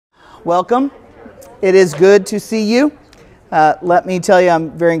welcome. It is good to see you. Let me tell you,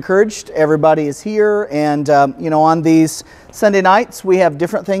 I'm very encouraged. Everybody is here, and on these Sunday nights, we have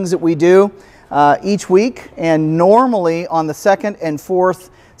different things that we do each week, and normally on the second and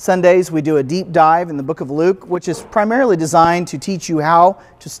fourth Sundays, we do a deep dive in the book of Luke, which is primarily designed to teach you how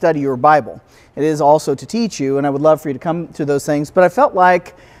to study your Bible. It is also to teach you, and I would love for you to come to those things, but I felt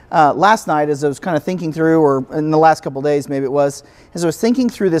like last night, as I was kind of thinking through, or in the last couple of days maybe it was, as I was thinking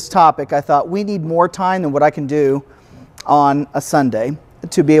through this topic, I thought we need more time than what I can do on a Sunday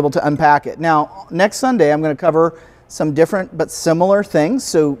to be able to unpack it. Now, next Sunday I'm going to cover some different but similar things,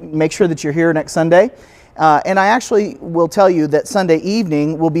 so make sure that you're here next Sunday. And I actually will tell you that Sunday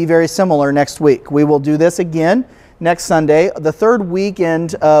evening will be very similar next week. We will do this again next Sunday. The third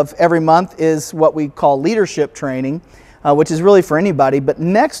weekend of every month is what we call leadership training, which is really for anybody. But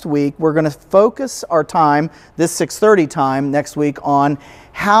next week, we're going to focus our time, this 6:30 time next week, on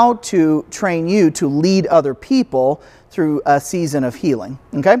how to train you to lead other people through a season of healing.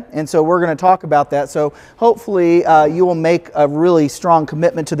 Okay? And so we're going to talk about that. So hopefully you will make a really strong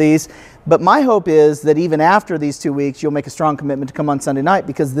commitment to these. But my hope is that even after these 2 weeks, you'll make a strong commitment to come on Sunday night,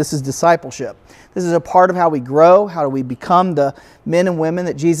 because this is discipleship. This is a part of how we grow, how do we become the men and women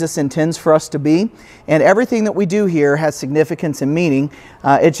that Jesus intends for us to be. And everything that we do here has significance and meaning.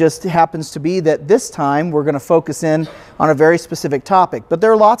 It just happens to be that this time we're going to focus in on a very specific topic. But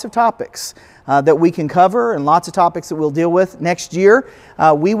there are lots of topics that we can cover, and lots of topics that we'll deal with. Next year,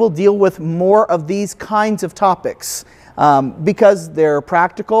 we will deal with more of these kinds of topics. Because they're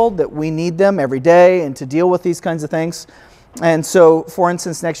practical, that we need them every day and to deal with these kinds of things. And so, for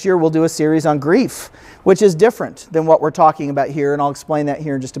instance, next year we'll do a series on grief, which is different than what we're talking about here, and I'll explain that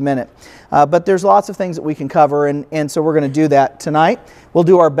here in just a minute. But there's lots of things that we can cover, and so we're going to do that tonight. We'll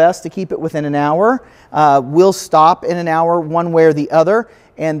do our best to keep it within an hour. We'll stop in an hour one way or the other.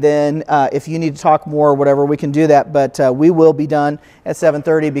 And then if you need to talk more or whatever, we can do that. But we will be done at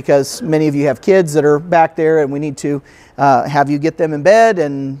 7:30, because many of you have kids that are back there, and we need to have you get them in bed,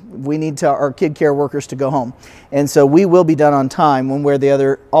 and we need our kid care workers to go home. And so we will be done on time one way or the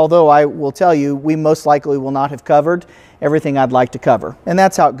other, although I will tell you we most likely will not have covered everything I'd like to cover. And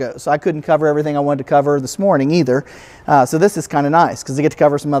that's how it goes. I couldn't cover everything I wanted to cover this morning either. So this is kind of nice, because I get to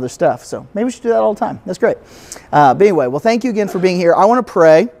cover some other stuff. So maybe we should do that all the time. That's great. But anyway, well, thank you again for being here. I want to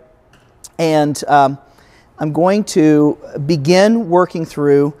pray, and I'm going to begin working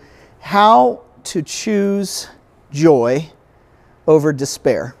through how to choose joy over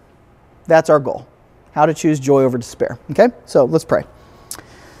despair. That's our goal. How to choose joy over despair. Okay? So let's pray.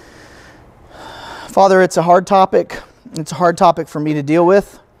 Father, it's a hard topic. It's a hard topic for me to deal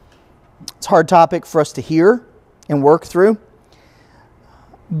with. It's a hard topic for us to hear and work through.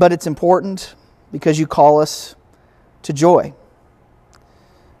 But it's important because you call us to joy.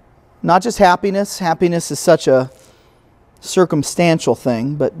 Not just happiness. Happiness is such a circumstantial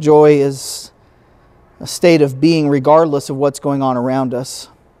thing, but joy is a state of being regardless of what's going on around us.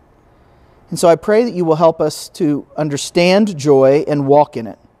 And so I pray that you will help us to understand joy and walk in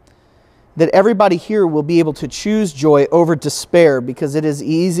it. That everybody here will be able to choose joy over despair, because it is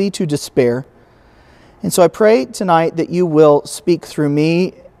easy to despair. And so I pray tonight that you will speak through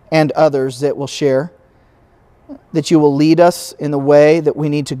me and others that will share, that you will lead us in the way that we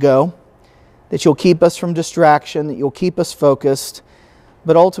need to go, that you'll keep us from distraction, that you'll keep us focused,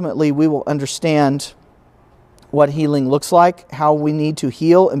 but ultimately we will understand what healing looks like, how we need to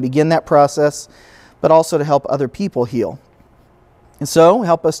heal and begin that process, but also to help other people heal. And so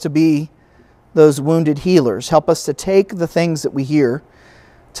help us to be those wounded healers. Help us to take the things that we hear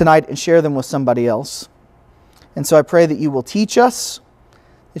tonight and share them with somebody else. And so I pray that you will teach us,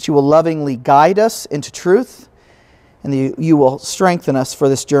 that you will lovingly guide us into truth, and that you will strengthen us for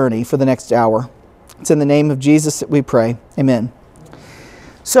this journey for the next hour. It's in the name of Jesus that we pray. Amen.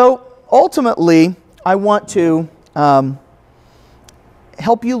 So ultimately, I want to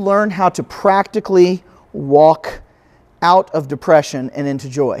help you learn how to practically walk out of depression and into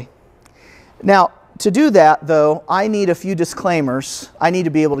joy. Now, to do that, though, I need a few disclaimers. I need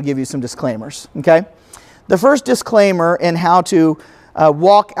to be able to give you some disclaimers, okay? The first disclaimer in how to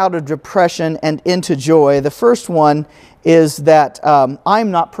walk out of depression and into joy, the first one is that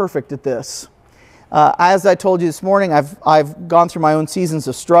I'm not perfect at this. As I told you this morning, I've gone through my own seasons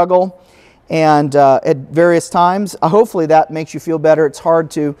of struggle, and at various times. Hopefully that makes you feel better. It's hard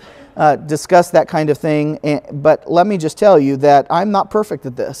to discuss that kind of thing, but let me just tell you that I'm not perfect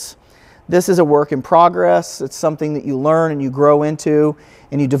at this. This is a work in progress. It's something that you learn and you grow into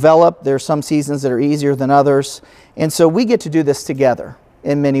and you develop. There are some seasons that are easier than others. And so we get to do this together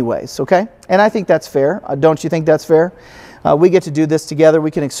in many ways, okay? And I think that's fair. Don't you think that's fair? We get to do this together.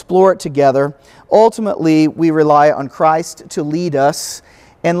 We can explore it together. Ultimately, we rely on Christ to lead us.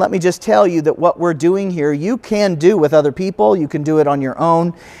 And let me just tell you that what we're doing here, you can do with other people. You can do it on your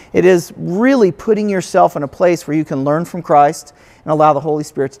own. It is really putting yourself in a place where you can learn from Christ and allow the Holy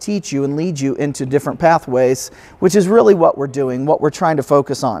Spirit to teach you and lead you into different pathways, which is really what we're doing, what we're trying to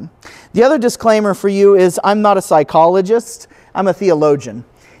focus on. The other disclaimer for you is I'm not a psychologist. I'm a theologian.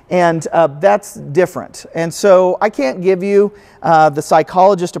 And that's different. And so I can't give you the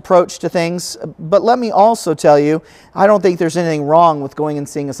psychologist approach to things, but let me also tell you, I don't think there's anything wrong with going and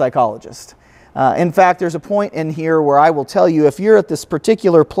seeing a psychologist. In fact, there's a point in here where I will tell you if you're at this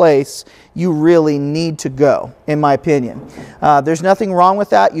particular place, you really need to go, in my opinion. There's nothing wrong with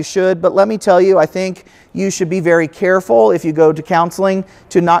that. You should. But let me tell you, I think you should be very careful if you go to counseling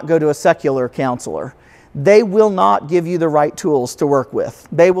to not go to a secular counselor. They will not give you the right tools to work with.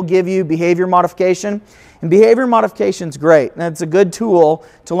 They will give you behavior modification. And behavior modification is great. And it's a good tool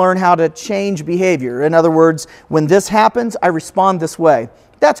to learn how to change behavior. In other words, when this happens, I respond this way.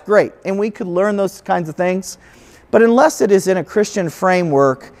 That's great. And we could learn those kinds of things. But unless it is in a Christian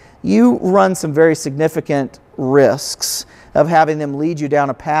framework, you run some very significant risks of having them lead you down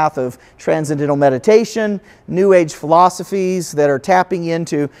a path of transcendental meditation, New Age philosophies that are tapping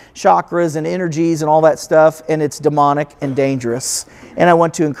into chakras and energies and all that stuff, and it's demonic and dangerous. And I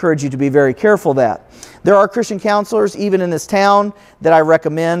want to encourage you to be very careful of that. There are Christian counselors, even in this town, that I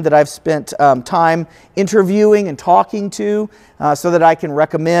recommend, that I've spent time interviewing and talking to so that I can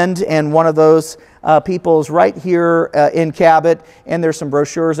recommend. And one of those people is right here in Cabot, and there's some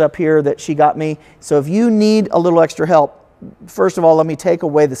brochures up here that she got me. So if you need a little extra help, first of all, let me take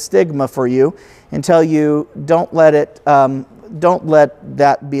away the stigma for you and tell you don't let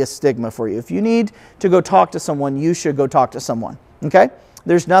that be a stigma for you. If you need to go talk to someone, you should go talk to someone. Okay?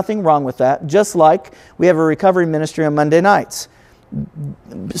 There's nothing wrong with that. Just like we have a recovery ministry on Monday nights.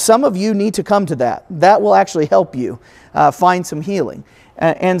 Some of you need to come to that. That will actually help you find some healing.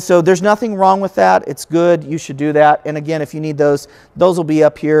 And so there's nothing wrong with that. It's good. You should do that. And again, if you need those will be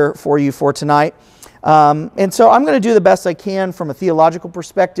up here for you for tonight. And so I'm going to do the best I can from a theological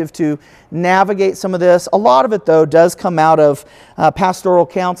perspective to navigate some of this. A lot of it, though, does come out of pastoral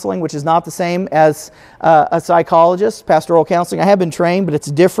counseling, which is not the same as a psychologist. Pastoral counseling, I have been trained, but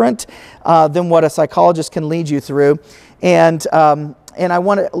it's different than what a psychologist can lead you through. And the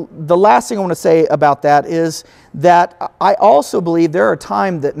last thing I want to say about that is that I also believe there are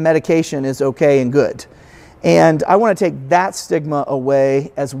times that medication is okay and good. And I want to take that stigma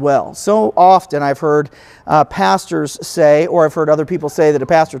away as well. So often I've heard pastors say, or I've heard other people say that a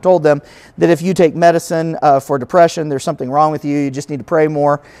pastor told them that if you take medicine for depression, there's something wrong with you. You just need to pray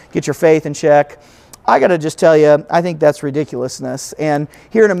more, get your faith in check. I got to just tell you, I think that's ridiculousness. And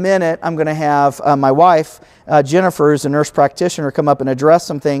here in a minute, I'm going to have my wife, Jennifer, who's a nurse practitioner, come up and address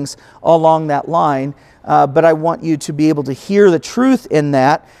some things along that line. But I want you to be able to hear the truth in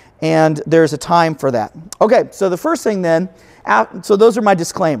that. And there's a time for that. Okay, so the first thing then, so those are my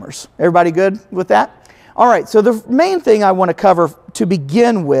disclaimers. Everybody good with that? All right, so the main thing I want to cover to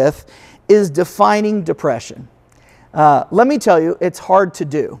begin with is defining depression. Let me tell you, it's hard to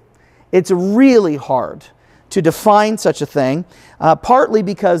do. It's really hard to define such a thing, partly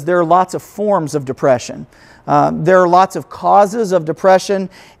because there are lots of forms of depression. There are lots of causes of depression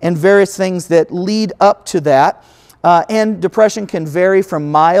and various things that lead up to that. And depression can vary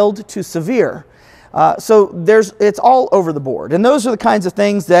from mild to severe. So it's all over the board. And those are the kinds of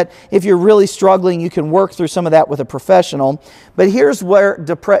things that if you're really struggling, you can work through some of that with a professional. But here's where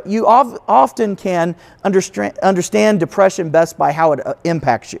you often can understand depression best by how it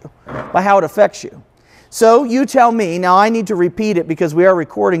impacts you, by how it affects you. So you tell me, now I need to repeat it because we are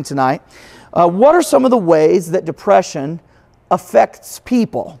recording tonight. What are some of the ways that depression affects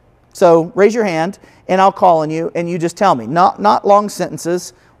people? So raise your hand and I'll call on you and you just tell me. Not long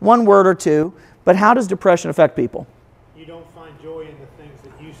sentences, one word or two, but how does depression affect people? You don't find joy in the things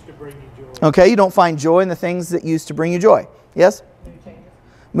that used to bring you joy. Okay, you don't find joy in the things that used to bring you joy. Yes? Mood changes.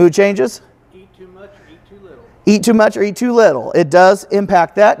 Mood changes? Eat too much or eat too little. Eat too much or eat too little. It does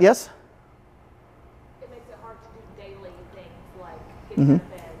impact that, yes? It makes it hard to do daily things like getting out of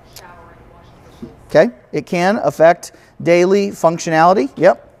bed, showering, washing dishes. Okay, it can affect daily functionality.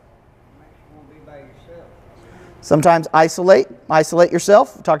 Yep. Sometimes isolate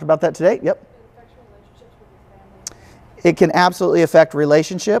yourself. We talked about that today. Yep. It can absolutely affect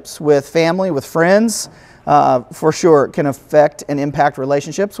relationships with family, with friends. For sure, it can affect and impact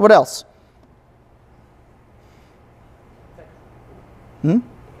relationships. What else? It can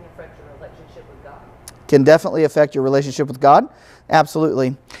affect your relationship with God. Can definitely affect your relationship with God.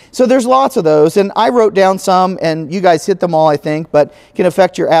 Absolutely. So there's lots of those, and I wrote down some, and you guys hit them all, I think, but can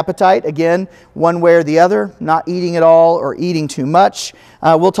affect your appetite, again, one way or the other, not eating at all or eating too much.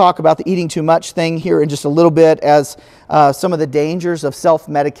 We'll talk about the eating too much thing here in just a little bit as some of the dangers of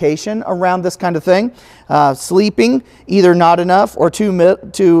self-medication around this kind of thing. Sleeping, either not enough or too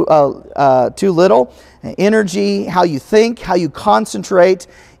little. Energy, how you think, how you concentrate,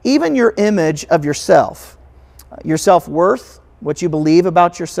 even your image of yourself. Your self-worth, what you believe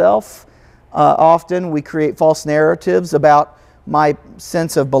about yourself. Often we create false narratives about my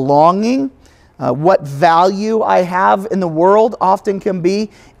sense of belonging. What value I have in the world often can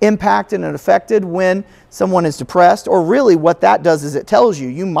be impacted and affected when someone is depressed. Or really what that does is it tells you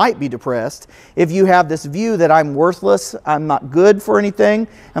you might be depressed if you have this view that I'm worthless, I'm not good for anything,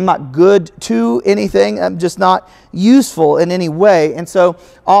 I'm not good to anything, I'm just not useful in any way. And so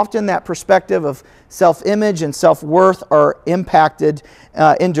often that perspective of self-image and self-worth are impacted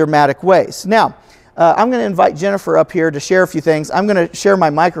in dramatic ways. Now, I'm going to invite Jennifer up here to share a few things. I'm going to share my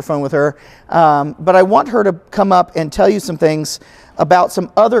microphone with her, but I want her to come up and tell you some things about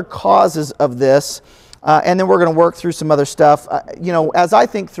some other causes of this, and then we're going to work through some other stuff. You know, as I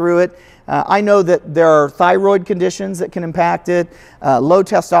think through it, I know that there are thyroid conditions that can impact it. Low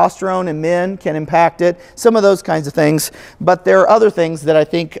testosterone in men can impact it. Some of those kinds of things. But there are other things that I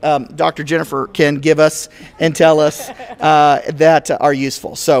think Dr. Jennifer can give us and tell us that are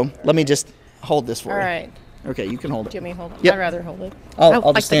useful. So let me just hold this for you. All right. Okay, you can hold it. Do you want me to hold it? Yep. I'd rather hold it. I'll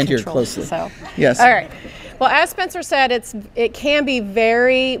I just stand to here control closely. It, so. Yes. All right. Well, as Spencer said, it can be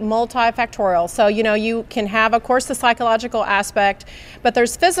very multifactorial. So, you know, you can have, of course, the psychological aspect, but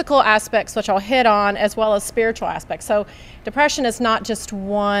there's physical aspects, which I'll hit on, as well as spiritual aspects. So depression is not just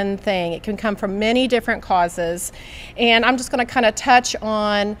one thing. It can come from many different causes. And I'm just going to kind of touch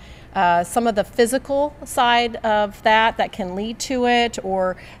on some of the physical side of that can lead to it,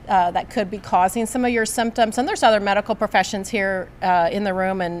 or that could be causing some of your symptoms. And there's other medical professions here in the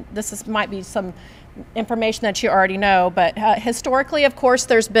room, and might be some information that you already know. But historically, of course,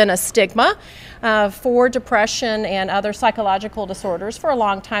 there's been a stigma for depression and other psychological disorders for a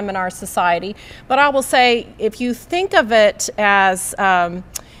long time in our society. But I will say, if you think of it as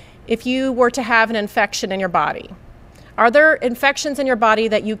if you were to have an infection in your body, are there infections in your body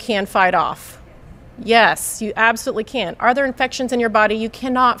that you can fight off? Yes, you absolutely can. Are there infections in your body you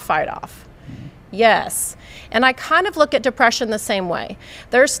cannot fight off? Yes. And I kind of look at depression the same way.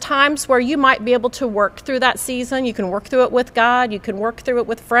 There's times where you might be able to work through that season. You can work through it with God. You can work through it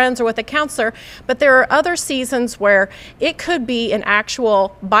with friends or with a counselor. But there are other seasons where it could be an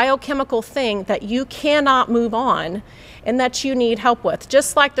actual biochemical thing that you cannot move on and that you need help with.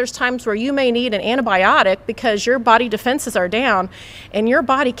 Just like there's times where you may need an antibiotic because your body defenses are down and your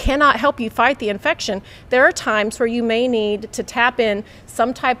body cannot help you fight the infection, there are times where you may need to tap in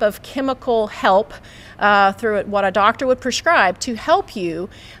some type of chemical help through what a doctor would prescribe to help you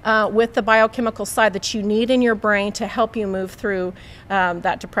with the biochemical side that you need in your brain to help you move through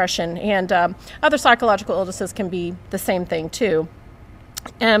that depression. And other psychological illnesses can be the same thing too.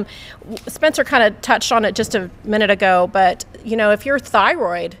 Spencer kind of touched on it just a minute ago, but you know, if your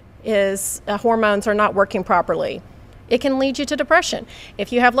thyroid hormones are not working properly, it can lead you to depression.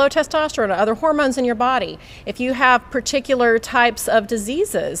 If you have low testosterone or other hormones in your body, if you have particular types of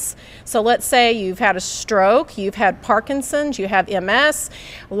diseases, so let's say you've had a stroke, you've had Parkinson's, you have MS,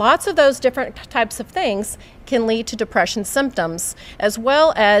 lots of those different types of things can lead to depression symptoms, as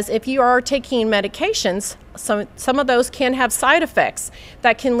well as if you are taking medications, some of those can have side effects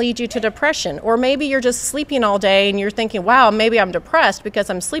that can lead you to depression. Or maybe you're just sleeping all day and you're thinking, wow, maybe I'm depressed because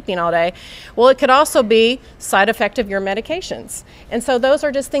I'm sleeping all day. Well, it could also be side effect of your medications. And so those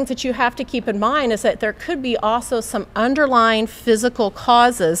are just things that you have to keep in mind, is that there could be also some underlying physical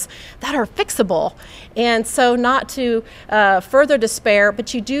causes that are fixable. And so not to further despair,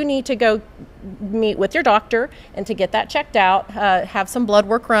 but you do need to go meet with your doctor and to get that checked out, have some blood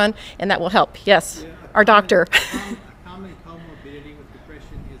work run, and that will help. Yes, yeah, our doctor. A common comorbidity with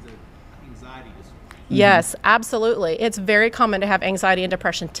depression is an anxiety disorder. Yes, absolutely. It's very common to have anxiety and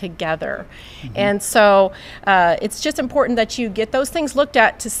depression together. And so it's just important that you get those things looked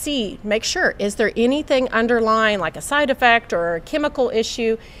at to see, make sure, is there anything underlying, like a side effect or a chemical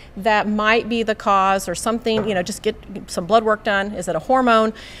issue that might be the cause, or something, you know, just get some blood work done. Is it a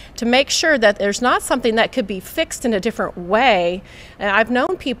hormone? To make sure that there's not something that could be fixed in a different way. And I've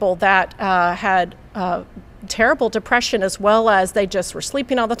known people that had terrible depression, as well as they just were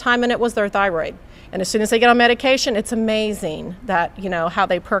sleeping all the time and it was their thyroid. And as soon as they get on medication, it's amazing that, you know, how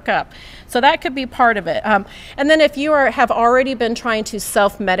they perk up. So that could be part of it. And then if you have already been trying to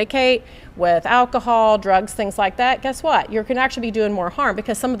self-medicate with alcohol, drugs, things like that, guess what? You can actually be doing more harm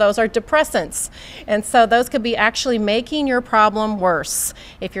because some of those are depressants. And so those could be actually making your problem worse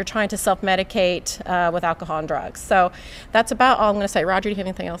if you're trying to self-medicate with alcohol and drugs. So that's about all I'm going to say. Roger, do you have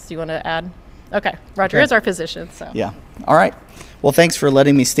anything else you want to add? Okay, Roger is our physician. So Yeah. All right. Well, thanks for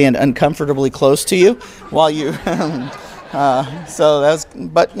letting me stand uncomfortably close to you while you. So that's,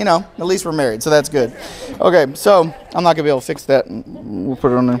 but you know, at least we're married, so that's good. Okay, so I'm not gonna be able to fix that. We'll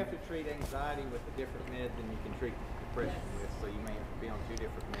put it on You there. have to treat anxiety with a different med than you can treat depression with, so you may have to be on 2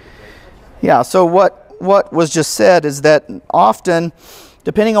 different medications. Yeah. So what was just said is that often,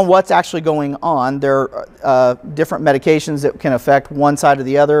 depending on what's actually going on, there are different medications that can affect one side or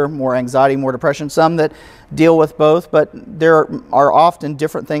the other, more anxiety, more depression, some that deal with both, but there are often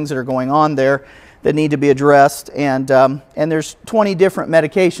different things that are going on there that need to be addressed, and there's 20 different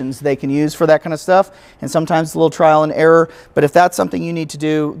medications they can use for that kind of stuff, and sometimes it's a little trial and error, but if that's something you need to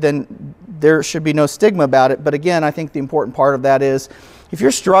do, then there should be no stigma about it. But again, I think the important part of that is, if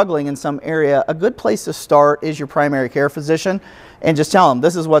you're struggling in some area, a good place to start is your primary care physician, and just tell them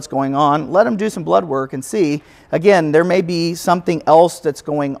this is what's going on. Let them do some blood work and see. Again, there may be something else that's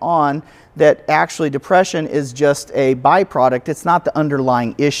going on, that actually depression is just a byproduct. It's not the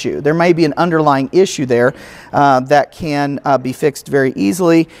underlying issue. There may be an underlying issue there that can be fixed very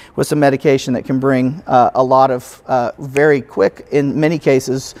easily with some medication that can bring a lot of very quick, in many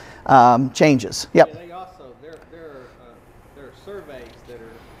cases, changes. Yep. Yeah, they also, there are surveys that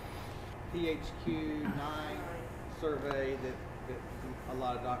are PHQ-9 survey that a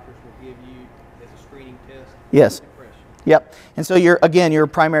lot of doctors will give you as a screening test. Yes. For depression. Yep. And so your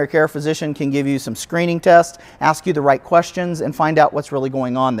primary care physician can give you some screening tests, ask you the right questions, and find out what's really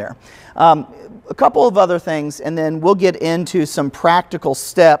going on there. A couple of other things, and then we'll get into some practical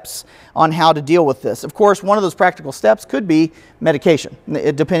steps on how to deal with this. Of course, one of those practical steps could be medication,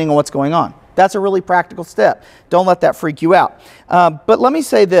 depending on what's going on. That's a really practical step. Don't let that freak you out. But let me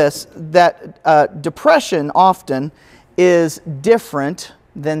say this, that depression often is different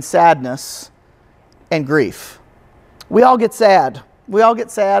than sadness and grief. We all get sad. We all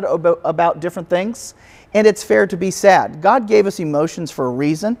get sad about different things, and it's fair to be sad. God gave us emotions for a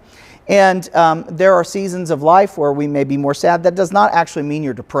reason, and there are seasons of life where we may be more sad. That does not actually mean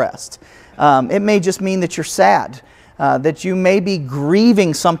you're depressed. It may just mean that you're sad, that you may be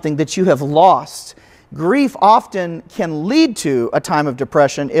grieving something that you have lost. Grief often can lead to a time of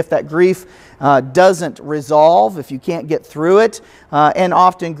depression if that grief doesn't resolve, if you can't get through it, and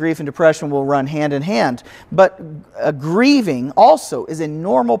often grief and depression will run hand in hand. But grieving also is a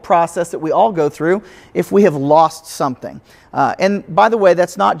normal process that we all go through if we have lost something. And by the way,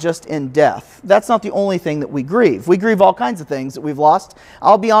 that's not just in death. That's not the only thing that we grieve. We grieve all kinds of things that we've lost.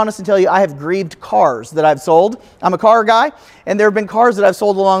 I'll be honest and tell you, I have grieved cars that I've sold. I'm a car guy, and there have been cars that I've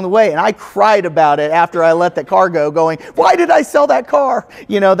sold along the way, and I cried about it after I let that car go, going, why did I sell that car?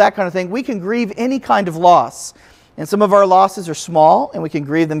 You know, that kind of thing. We can grieve any kind of loss. And some of our losses are small, and we can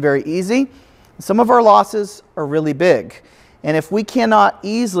grieve them very easy. Some of our losses are really big. And if we cannot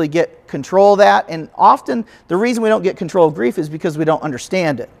easily get control of that, and often the reason we don't get control of grief is because we don't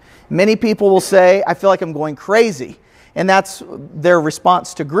understand it. Many people will say, I feel like I'm going crazy. And that's their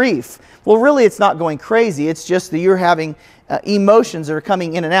response to grief. Well, really, it's not going crazy. It's just that you're having emotions that are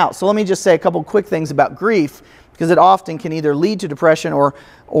coming in and out. So let me just say a couple quick things about grief, because it often can either lead to depression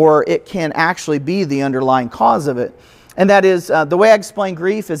or it can actually be the underlying cause of it. And that is, the way I explain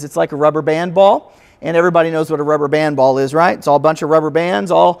grief is it's like a rubber band ball. And everybody knows what a rubber band ball is, right? It's all a bunch of rubber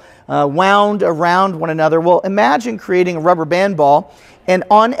bands all wound around one another. Well, imagine creating a rubber band ball, and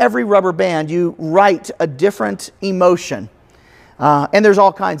on every rubber band you write a different emotion. And there's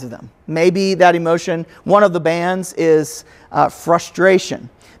all kinds of them. Maybe that emotion, one of the bands is frustration.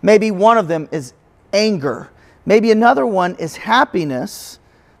 Maybe one of them is anger. Maybe another one is happiness,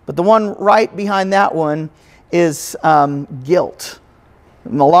 but the one right behind that one is guilt. A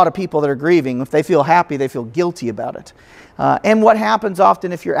lot of people that are grieving, if they feel happy, they feel guilty about it. And what happens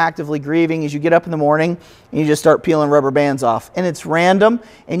often if you're actively grieving is you get up in the morning and you just start peeling rubber bands off. And it's random,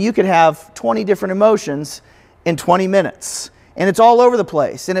 and you could have 20 different emotions in 20 minutes. And it's all over the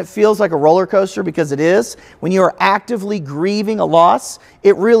place, and it feels like a roller coaster, because it is. When you are actively grieving a loss,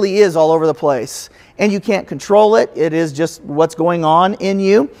 it really is all over the place. And you can't control it. It is just what's going on in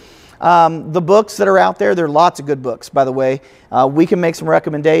you. The books that are out there, there are lots of good books, by the way. We can make some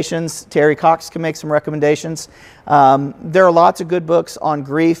recommendations. Terry Cox can make some recommendations. There are lots of good books on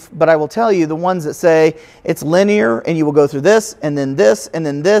grief, but I will tell you, the ones that say it's linear and you will go through this, and then this, and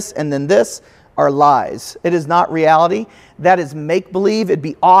then this, and then this, are lies. It is not reality. That is make-believe. It'd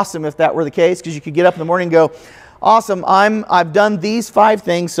be awesome if that were the case, because you could get up in the morning and go, awesome, I've done these 5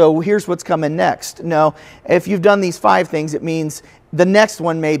 things, so here's what's coming next. No, if you've done these 5 things, it means the next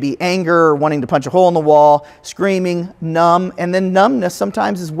one may be anger, or wanting to punch a hole in the wall, screaming, numb, and then numbness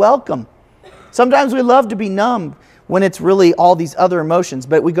sometimes is welcome. Sometimes we love to be numb when it's really all these other emotions,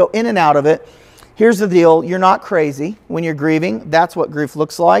 but we go in and out of it. Here's the deal. You're not crazy when you're grieving. That's what grief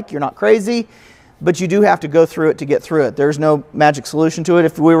looks like. You're not crazy, but you do have to go through it to get through it. There's no magic solution to it.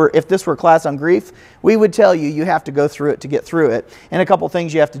 If this were a class on grief, we would tell you you have to go through it to get through it. And a couple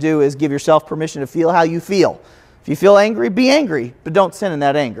things you have to do is give yourself permission to feel how you feel. If you feel angry, be angry, but don't sin in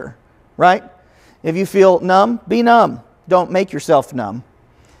that anger, right? If you feel numb, be numb. Don't make yourself numb.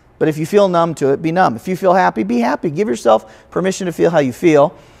 But if you feel numb to it, be numb. If you feel happy, be happy. Give yourself permission to feel how you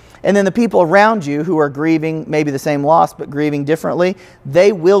feel. And then the people around you who are grieving maybe the same loss, but grieving differently,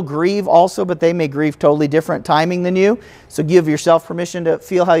 they will grieve also, but they may grieve totally different timing than you. So give yourself permission to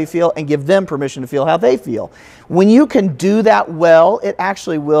feel how you feel, and give them permission to feel how they feel. When you can do that well, it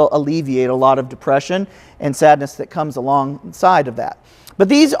actually will alleviate a lot of depression and sadness that comes alongside of that. But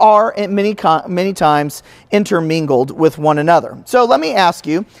these are many times intermingled with one another. So let me ask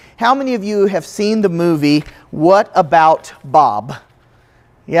you, how many of you have seen the movie What About Bob?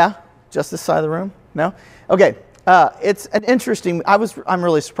 Yeah? Just this side of the room? No? Okay. It's an interesting... I'm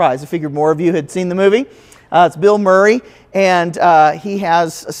really surprised. I figured more of you had seen the movie. It's Bill Murray, and he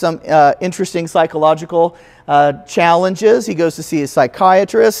has some interesting psychological challenges. He goes to see a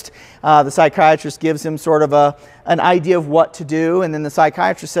psychiatrist. The psychiatrist gives him sort of an idea of what to do, and then the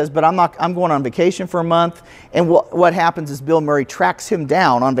psychiatrist says, but I'm going on vacation for a month. And what happens is Bill Murray tracks him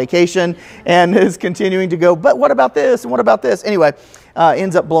down on vacation and is continuing to go, but what about this and what about this? Anyway,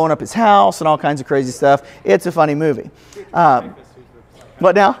 ends up blowing up his house and all kinds of crazy stuff. It's a funny movie.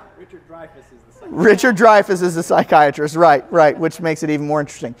 What now? Richard Dreyfuss is the psychiatrist, right, which makes it even more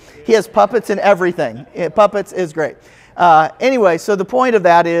interesting. He has puppets and everything. Puppets is great. Anyway, so the point of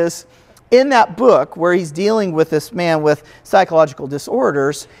that is, in that book where he's dealing with this man with psychological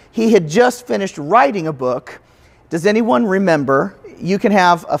disorders, he had just finished writing a book. Does anyone remember? You can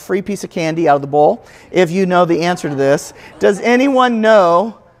have a free piece of candy out of the bowl if you know the answer to this. Does anyone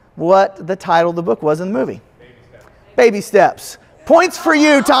know what the title of the book was in the movie? Baby Steps. Baby Steps. Points for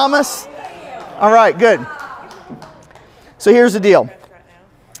you, Thomas. All right, good. So here's the deal.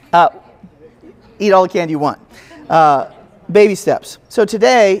 Eat all the candy you want. Baby steps. So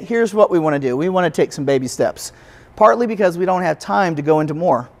today, here's what we want to do. We want to take some baby steps, partly because we don't have time to go into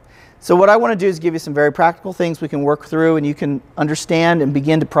more. So what I want to do is give you some very practical things we can work through and you can understand and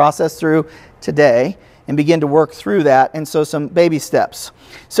begin to process through today and begin to work through that. And so some baby steps.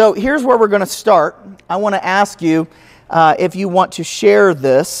 So here's where we're going to start. I want to ask you if you want to share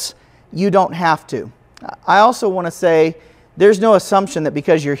this. You don't have to. I also want to say there's no assumption that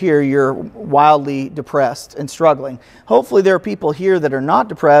because you're here, you're wildly depressed and struggling. Hopefully there are people here that are not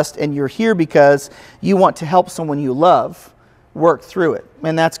depressed and you're here because you want to help someone you love work through it.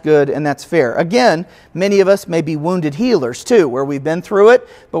 And that's good and that's fair. Again, many of us may be wounded healers too, where we've been through it,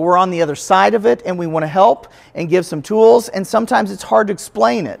 but we're on the other side of it and we want to help and give some tools. And sometimes it's hard to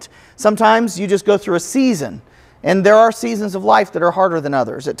explain it. Sometimes you just go through a season. And there are seasons of life that are harder than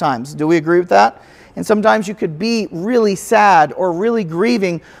others at times. Do we agree with that? And sometimes you could be really sad or really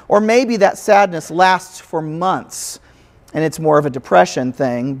grieving, or maybe that sadness lasts for months and it's more of a depression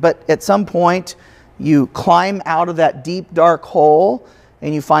thing. But at some point, you climb out of that deep, dark hole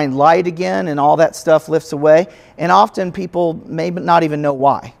and you find light again and all that stuff lifts away. And often people may not even know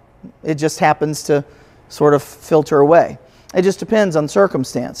why. It just happens to sort of filter away. It just depends on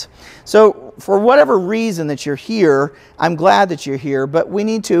circumstance. So for whatever reason that you're here, I'm glad that you're here, but we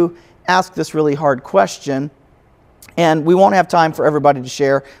need to ask this really hard question. And we won't have time for everybody to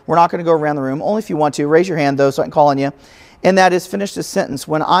share. We're not going to go around the room. Only if you want to. Raise your hand, though, so I can call on you. And that is, finish this sentence.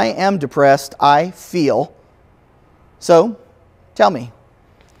 When I am depressed, I feel. So, tell me.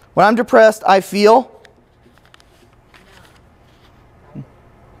 When I'm depressed, I feel.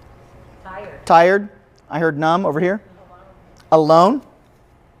 Tired. I heard numb over here. Alone.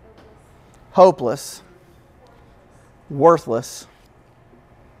 Hopeless. Worthless.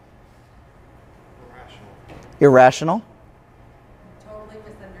 Irrational. Totally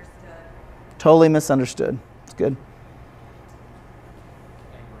misunderstood. Totally misunderstood. That's good.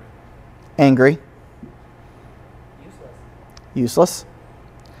 Angry. Useless.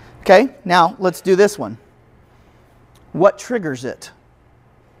 Okay, now let's do this one. What triggers it?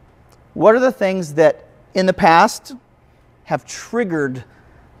 What are the things that in the past have triggered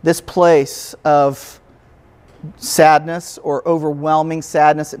this place of sadness or overwhelming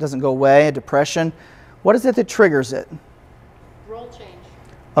sadness that doesn't go away, a depression. What is it that triggers it? Role change.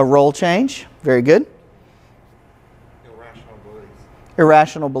 A role change. Very good. Irrational beliefs.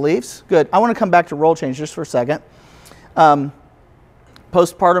 Irrational beliefs. Good. I want to come back to role change just for a second.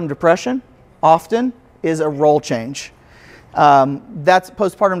 Postpartum depression often is a role change. That's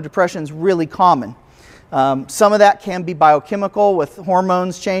postpartum depression is really common. Some of that can be biochemical with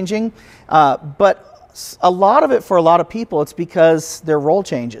hormones changing, but a lot of it for a lot of people, it's because their role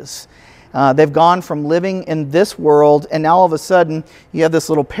changes. They've gone from living in this world, and now all of a sudden you have this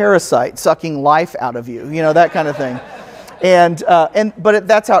little parasite sucking life out of you, that kind of thing. But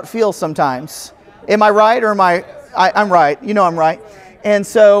that's how it feels sometimes. Am I right, or I'm right? I'm right. And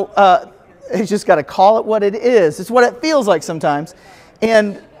so you just got to call it what it is. It's what it feels like sometimes,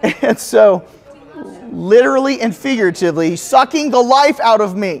 and so literally and figuratively sucking the life out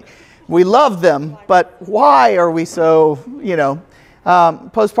of me. We love them, but why are we so,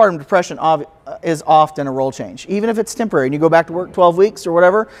 postpartum depression is often a role change. Even if it's temporary and you go back to work 12 weeks or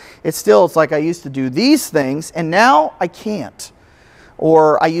whatever, it's like I used to do these things and now I can't.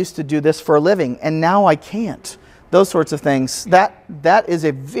 Or I used to do this for a living and now I can't. Those sorts of things. That is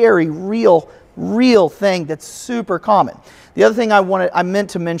a very real thing that's super common. The other thing I meant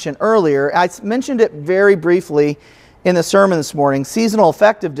to mention earlier, I mentioned it very briefly in the sermon this morning. Seasonal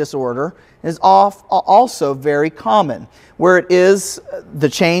affective disorder is also very common, where it is the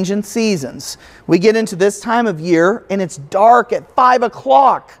change in seasons. We get into this time of year and it's dark at 5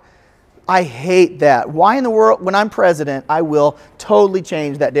 o'clock. I hate that. Why in the world, when I'm president, I will totally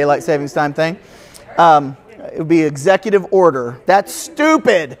change that daylight savings time thing. It would be executive order. That's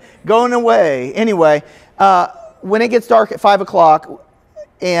stupid. Going away. Anyway, when it gets dark at 5 o'clock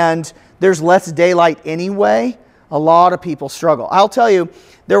and there's less daylight anyway, a lot of people struggle. I'll tell you,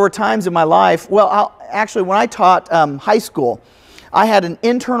 there were times in my life, when I taught high school, I had an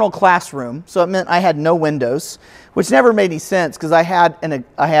internal classroom, so it meant I had no windows, which never made any sense because I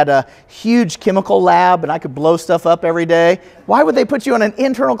had a huge chemical lab and I could blow stuff up every day. Why would they put you in an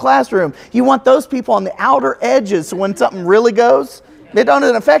internal classroom? You want those people on the outer edges, so when something really goes, it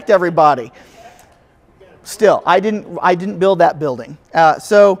doesn't affect everybody. Still, I didn't build that building.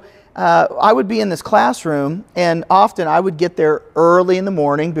 I would be in this classroom, and often I would get there early in the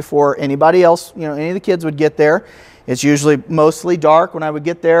morning before anybody else, any of the kids would get there. It's usually mostly dark when I would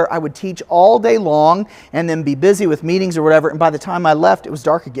get there. I would teach all day long and then be busy with meetings or whatever, and by the time I left, it was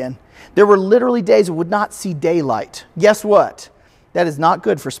dark again. There were literally days I would not see daylight. Guess what? That is not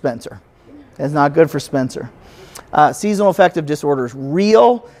good for Spencer. That is not good for Spencer. Seasonal affective disorder is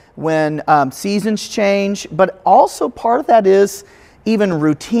real when seasons change, but also part of that is even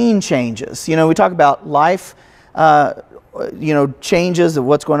routine changes. We talk about life, changes of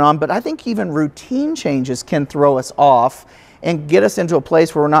what's going on, but I think even routine changes can throw us off and get us into a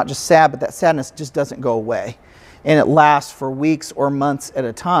place where we're not just sad, but that sadness just doesn't go away. And it lasts for weeks or months at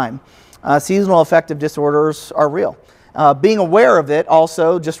a time. Seasonal affective disorders are real. Being aware of it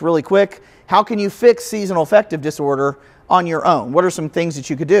also, just really quick, how can you fix seasonal affective disorder on your own? What are some things that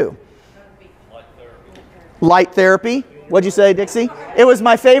you could do? Light therapy. Light therapy? What'd you say, Dixie? It was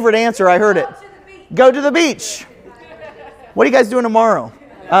my favorite answer. I heard it. Go to the beach. What are you guys doing tomorrow?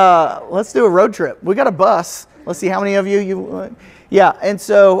 Let's do a road trip. We got a bus. Let's see how many of you. Yeah, and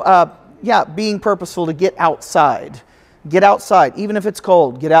so, being purposeful to get outside. Get outside, even if it's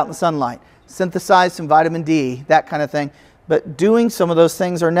cold. Get out in the sunlight. Synthesize some vitamin D, that kind of thing. But doing some of those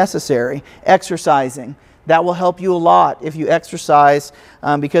things are necessary. Exercising. That will help you a lot if you exercise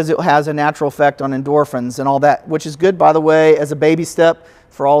because it has a natural effect on endorphins and all that, which is good, by the way, as a baby step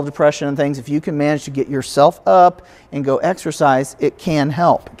for all depression and things. If you can manage to get yourself up and go exercise, it can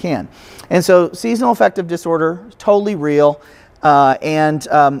help. It can. And so seasonal affective disorder, totally real,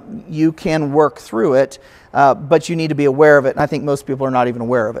 and you can work through it, but you need to be aware of it. And I think most people are not even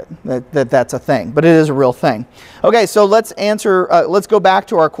aware of it, that's a thing, but it is a real thing. Okay, so let's go back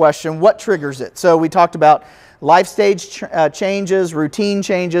to our question, what triggers it? So we talked about life stage changes, routine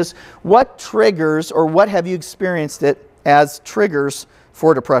changes. What triggers, or what have you experienced it as triggers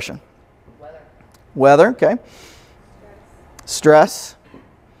for depression? Weather, okay. Stress.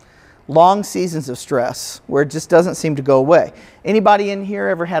 Long seasons of stress where it just doesn't seem to go away. Anybody in here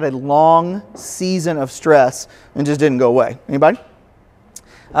ever had a long season of stress and just didn't go away? Anybody?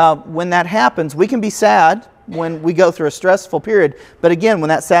 When that happens, we can be sad when we go through a stressful period. But again, when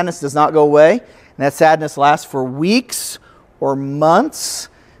that sadness does not go away, and that sadness lasts for weeks or months,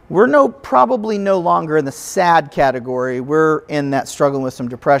 we're probably no longer in the sad category. We're in that struggling with some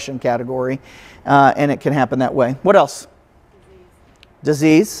depression category, and it can happen that way. What else?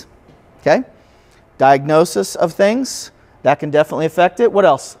 Disease. Okay. Diagnosis of things, that can definitely affect it. What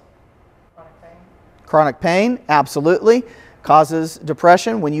else? Chronic pain, absolutely. Causes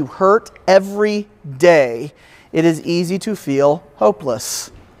depression. When you hurt every day, it is easy to feel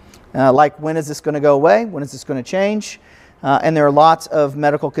hopeless. Like, when is this going to go away? When is this going to change? And there are lots of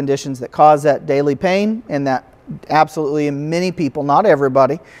medical conditions that cause that daily pain, and that absolutely many people, not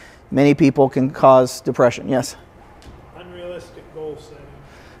everybody, many people can cause depression. Yes? Unrealistic goal setting.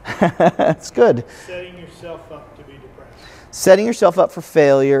 That's good. Setting yourself up to be depressed. Setting yourself up for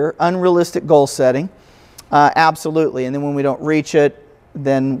failure, unrealistic goal setting, absolutely. And then when we don't reach it,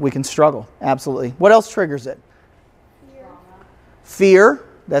 then we can struggle. Absolutely. What else triggers it? Fear.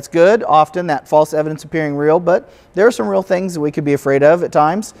 That's good. Often that false evidence appearing real, but there are some real things that we could be afraid of at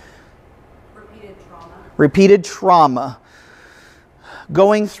times. Repeated trauma. Repeated trauma.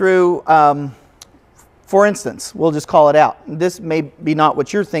 Going through, for instance, we'll just call it out. This may be not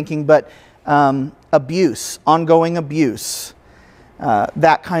what you're thinking, but abuse, ongoing abuse.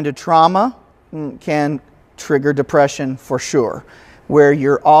 That kind of trauma can trigger depression for sure, where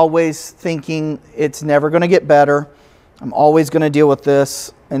you're always thinking it's never going to get better. I'm always going to deal with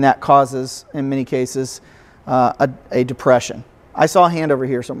this, and that causes, in many cases, a depression. I saw a hand over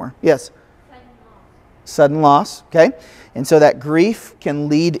here somewhere. Yes? Sudden loss. Okay. And so that grief can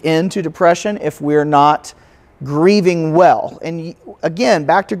lead into depression if we're not grieving well. And again,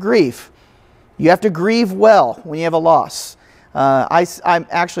 back to grief. You have to grieve well when you have a loss. I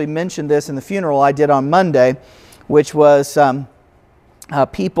actually mentioned this in the funeral I did on Monday, which was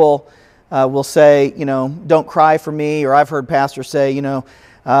people will say, don't cry for me, or I've heard pastors say,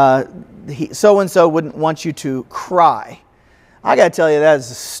 so-and-so wouldn't want you to cry. I got to tell you, that is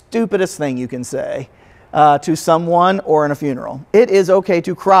the stupidest thing you can say to someone or in a funeral. It is okay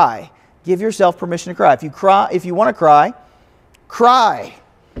to cry. Give yourself permission to cry. If you want to cry, cry.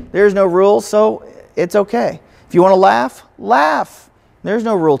 There's no rules, so it's okay. If you want to laugh, laugh. There's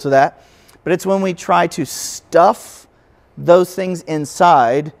no rule to that. But it's when we try to stuff those things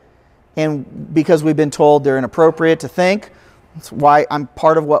inside, and because we've been told they're inappropriate to think. That's why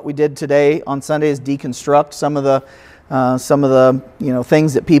part of what we did today on Sunday is deconstruct some of the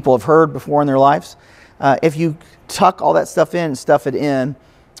things that people have heard before in their lives. If you tuck all that stuff in and stuff it in,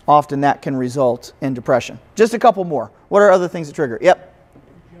 often that can result in depression. Just a couple more. What are other things that trigger? Yep.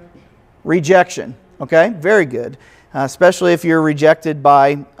 Rejection. Okay, very good. Especially if you're rejected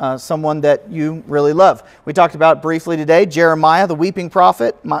by someone that you really love. We talked about it briefly today. Jeremiah, the weeping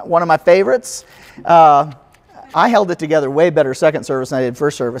prophet, one of my favorites. I held it together way better second service than I did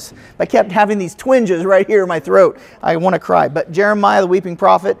first service. I kept having these twinges right here in my throat. I want to cry. But Jeremiah, the weeping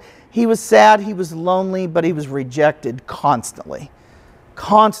prophet, he was sad, he was lonely, but he was rejected constantly.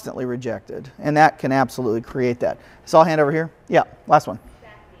 Constantly rejected. And that can absolutely create that. I saw a hand over here. Yeah, last one.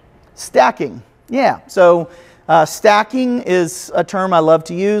 Stacking. Yeah, so stacking is a term I love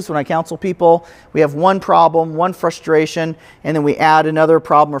to use when I counsel people. We have one problem, one frustration, and then we add another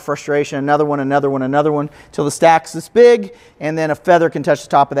problem or frustration, another one, till the stack's this big, and then a feather can touch the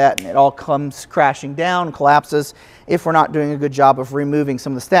top of that, and it all comes crashing down, collapses, if we're not doing a good job of removing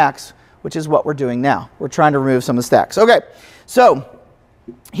some of the stacks, which is what we're doing now. We're trying to remove some of the stacks. Okay, so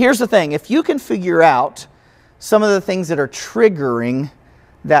here's the thing. If you can figure out some of the things that are triggering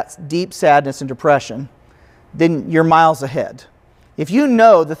that deep sadness and depression, then you're miles ahead. If you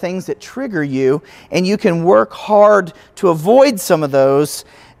know the things that trigger you and you can work hard to avoid some of those,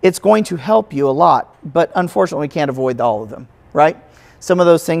 it's going to help you a lot. But unfortunately, we can't avoid all of them, right? Some of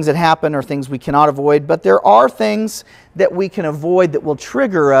those things that happen are things we cannot avoid, but there are things that we can avoid that will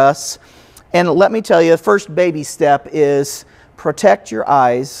trigger us. And let me tell you, the first baby step is protect your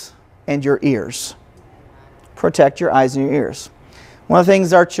eyes and your ears. Protect your eyes and your ears. One of the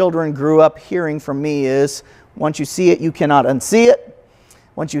things our children grew up hearing from me is, once you see it, you cannot unsee it.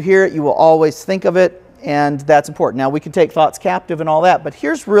 Once you hear it, you will always think of it, and that's important. Now, we can take thoughts captive and all that, but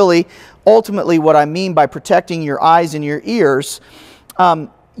here's really ultimately what I mean by protecting your eyes and your ears.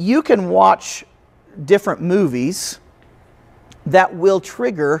 You can watch different movies that will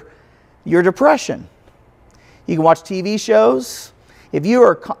trigger your depression. You can watch TV shows,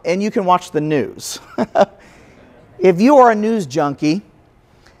 and you can watch the news. If you are a news junkie,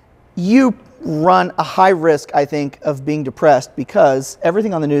 you run a high risk, I think, of being depressed because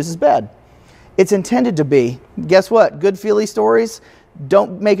everything on the news is bad. It's intended to be. Guess what? Good feely stories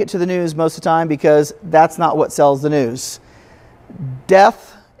don't make it to the news most of the time because that's not what sells the news.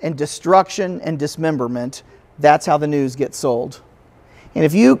 Death and destruction and dismemberment, that's how the news gets sold. And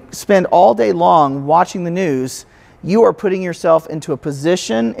if you spend all day long watching the news, you are putting yourself into a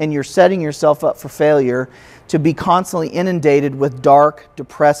position and you're setting yourself up for failure to be constantly inundated with dark,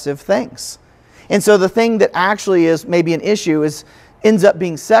 depressive things. And so the thing that actually is maybe an issue ends up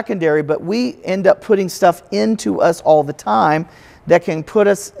being secondary, but we end up putting stuff into us all the time that can put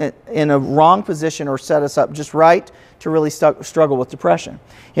us in a wrong position or set us up just right to really struggle with depression.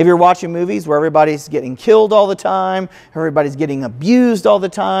 If you're watching movies where everybody's getting killed all the time, everybody's getting abused all the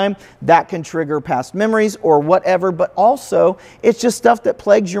time, that can trigger past memories or whatever, but also it's just stuff that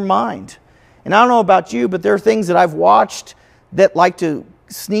plagues your mind. And I don't know about you, but there are things that I've watched that like to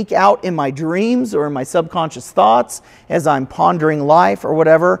sneak out in my dreams or in my subconscious thoughts as I'm pondering life or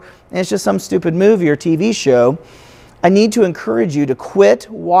whatever, and it's just some stupid movie or TV show. I need to encourage you to quit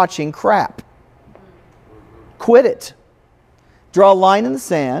watching crap. Quit it. Draw a line in the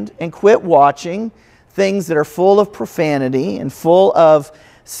sand and quit watching things that are full of profanity and full of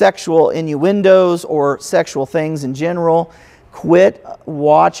sexual innuendos or sexual things in general. Quit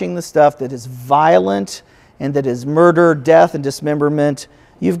watching the stuff that is violent and that is murder, death, and dismemberment.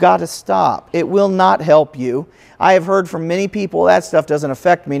 You've got to stop. It will not help you. I have heard from many people that stuff doesn't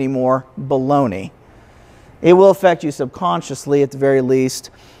affect me anymore. Baloney. It will affect you subconsciously at the very least.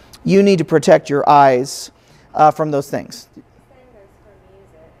 You need to protect your eyes from those things.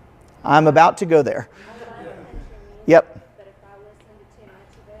 I'm about to go there. Yep.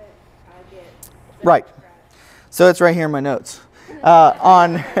 Right. So it's right here in my notes.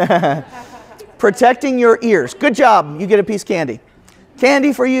 On protecting your ears. Good job. You get a piece of candy.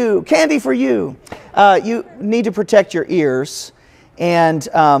 Candy for you. Candy for you. You need to protect your ears. And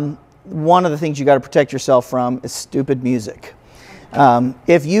one of the things you got to protect yourself from is stupid music.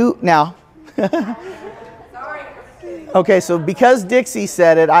 If you now, okay, so because Dixie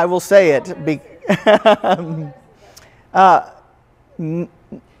said it, I will say it.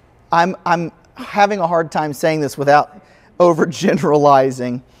 I'm having a hard time saying this without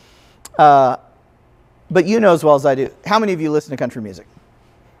overgeneralizing, but you know as well as I do. How many of you listen to country music?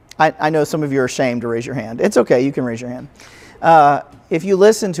 I know some of you are ashamed to raise your hand. It's okay, you can raise your hand. If you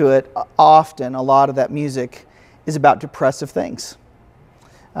listen to it often, a lot of that music is about depressive things.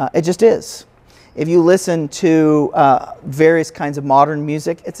 It just is. If you listen to various kinds of modern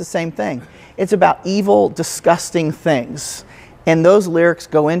music, it's the same thing. It's about evil, disgusting things. And those lyrics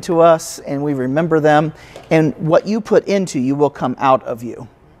go into us and we remember them. And what you put into you will come out of you.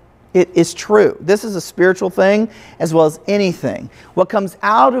 It is true. This is a spiritual thing as well as anything. What comes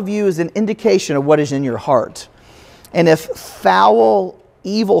out of you is an indication of what is in your heart. And if foul,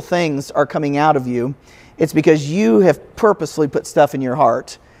 evil things are coming out of you, it's because you have purposely put stuff in your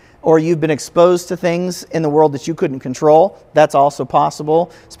heart. Or you've been exposed to things in the world that you couldn't control. That's also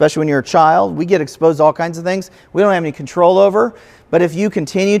possible, especially when you're a child. We get exposed to all kinds of things we don't have any control over. But if you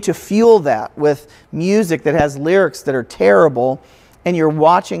continue to fuel that with music that has lyrics that are terrible, and you're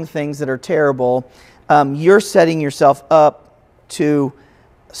watching things that are terrible, you're setting yourself up to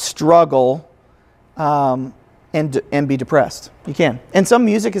struggle and be depressed. You can. And some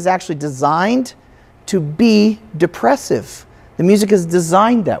music is actually designed to be depressive. The music is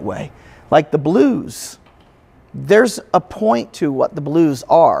designed that way, like the blues. There's a point to what the blues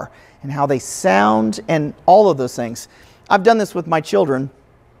are and how they sound and all of those things. I've done this with my children.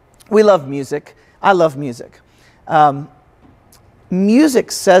 We love music. I love music.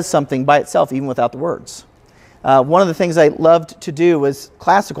 Music says something by itself, even without the words. One of the things I loved to do was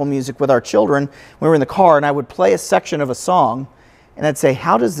classical music with our children. We were in the car, and I would play a section of a song, and I'd say,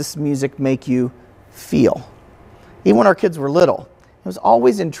 how does this music make you feel? Even when our kids were little, it was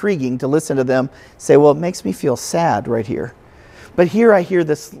always intriguing to listen to them say, well, it makes me feel sad right here. But here I hear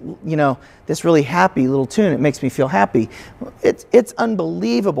this, this really happy little tune. It makes me feel happy. It's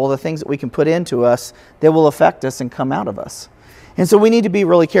unbelievable the things that we can put into us that will affect us and come out of us. And so we need to be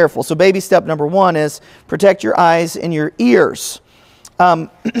really careful. So baby step number 1 is protect your eyes and your ears.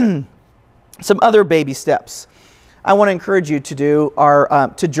 Some other baby steps I want to encourage you to do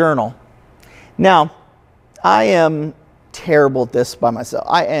are to journal. Now, I am terrible at this by myself.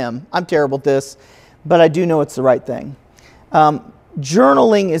 I'm terrible at this, but I do know it's the right thing.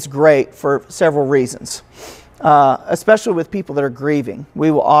 Journaling is great for several reasons, especially with people that are grieving. We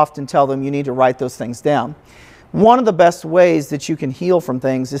will often tell them you need to write those things down. One of the best ways that you can heal from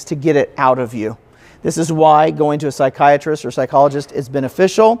things is to get it out of you. This is why going to a psychiatrist or psychologist is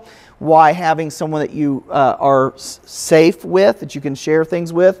beneficial, why having someone that you are safe with, that you can share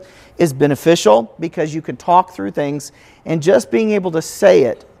things with, is beneficial, because you can talk through things, and just being able to say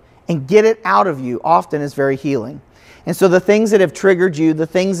it and get it out of you often is very healing. And so the things that have triggered you, the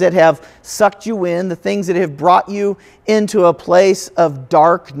things that have sucked you in, the things that have brought you into a place of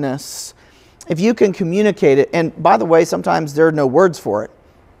darkness, if you can communicate it, and by the way, sometimes there are no words for it.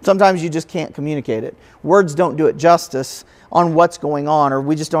 Sometimes you just can't communicate it. Words don't do it justice on what's going on, or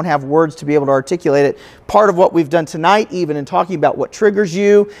we just don't have words to be able to articulate it. Part of what we've done tonight, even in talking about what triggers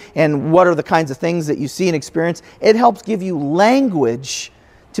you and what are the kinds of things that you see and experience, it helps give you language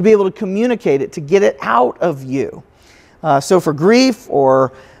to be able to communicate it, to get it out of you. So for grief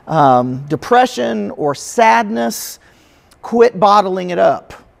or depression or sadness, quit bottling it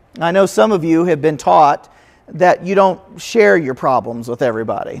up. I know some of you have been taught that you don't share your problems with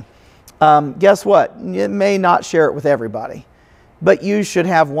everybody. Guess what? You may not share it with everybody, but you should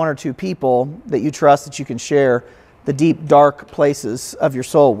have one or two people that you trust that you can share the deep, dark places of your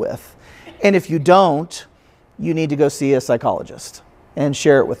soul with. And if you don't, you need to go see a psychologist and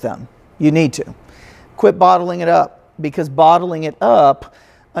share it with them. You need to. Quit bottling it up, because bottling it up,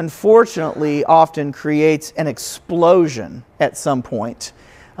 unfortunately, often creates an explosion at some point.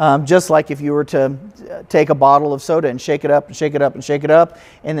 Just like if you were to take a bottle of soda and shake it up and shake it up and shake it up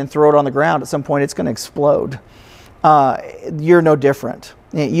and then throw it on the ground, at some point it's going to explode. You're no different.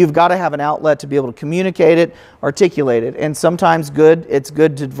 You've got to have an outlet to be able to communicate it, articulate it. And sometimes it's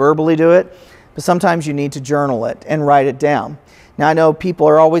good to verbally do it, but sometimes you need to journal it and write it down. Now I know people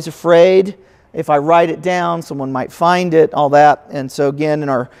are always afraid, if I write it down, someone might find it, all that. And so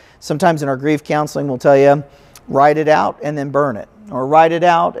again, sometimes in our grief counseling, we'll tell you, write it out and then burn it. Or write it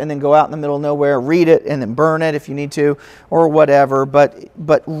out and then go out in the middle of nowhere, read it and then burn it if you need to, or whatever.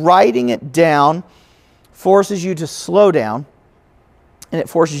 But writing it down forces you to slow down, and it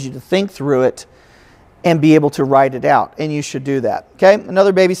forces you to think through it and be able to write it out. And you should do that. Okay?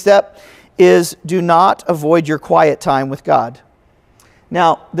 Another baby step is do not avoid your quiet time with God.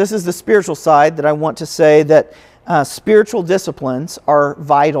 Now, this is the spiritual side that I want to say that spiritual disciplines are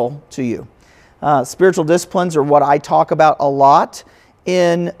vital to you. Spiritual disciplines are what I talk about a lot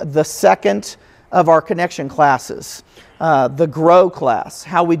in the second of our connection classes. The Grow class,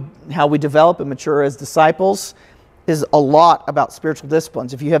 how we develop and mature as disciples, is a lot about spiritual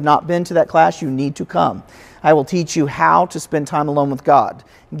disciplines. If you have not been to that class, you need to come. I will teach you how to spend time alone with God,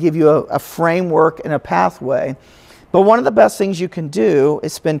 and give you a framework and a pathway. But one of the best things you can do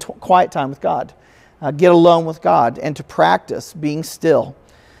is spend quiet time with God. Get alone with God and to practice being still.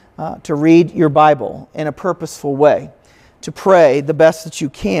 To read your Bible in a purposeful way, to pray the best that you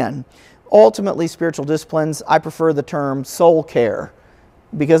can. Ultimately, spiritual disciplines, I prefer the term soul care,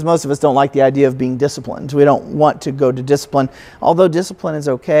 because most of us don't like the idea of being disciplined. We don't want to go to discipline, although discipline is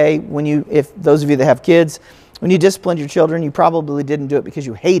okay. If those of you that have kids, when you disciplined your children, you probably didn't do it because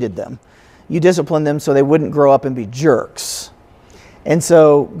you hated them. You disciplined them so they wouldn't grow up and be jerks. And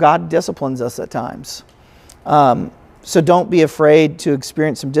so God disciplines us at times. So don't be afraid to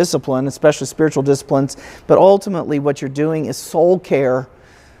experience some discipline, especially spiritual disciplines. But ultimately what you're doing is soul care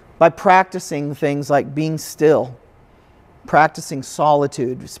by practicing things like being still, practicing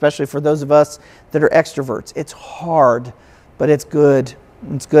solitude, especially for those of us that are extroverts. It's hard, but it's good.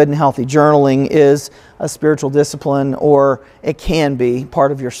 It's good and healthy. Journaling is a spiritual discipline, or it can be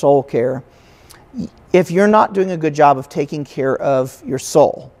part of your soul care. If you're not doing a good job of taking care of your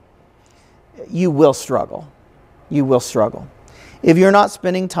soul, you will struggle. You will struggle. If you're not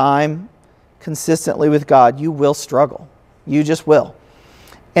spending time consistently with God, you will struggle. You just will.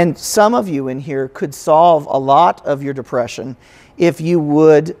 And some of you in here could solve a lot of your depression if you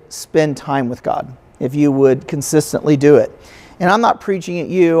would spend time with God, if you would consistently do it. And I'm not preaching at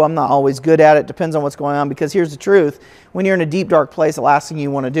you. I'm not always good at it. Depends on what's going on, because here's the truth. When you're in a deep, dark place, the last thing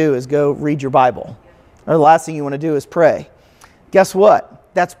you want to do is go read your Bible. Or the last thing you want to do is pray. Guess what?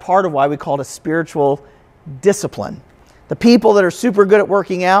 That's part of why we call it a spiritual discipline. The people that are super good at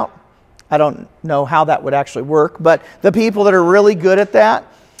working out, I don't know how that would actually work, but the people that are really good at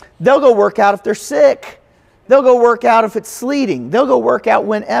that, they'll go work out if they're sick. They'll go work out if it's sleeting. They'll go work out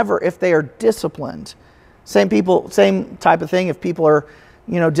whenever if they are disciplined. Same type of thing if people are,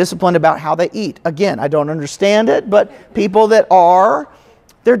 disciplined about how they eat. Again, I don't understand it, but people that are,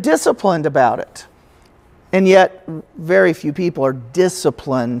 they're disciplined about it. And yet, very few people are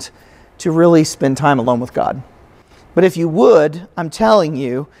disciplined to really spend time alone with God. But if you would, I'm telling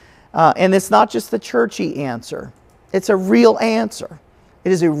you, and it's not just the churchy answer. It's a real answer.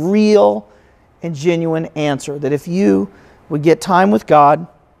 It is a real and genuine answer that if you would get time with God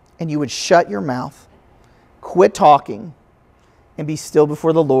and you would shut your mouth, quit talking, and be still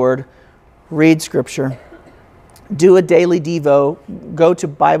before the Lord, read Scripture, do a daily Devo, go to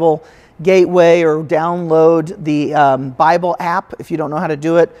Bible Gateway or download the Bible app. If you don't know how to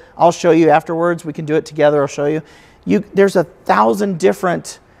do it, I'll show you afterwards. We can do it together. I'll show you. There's 1,000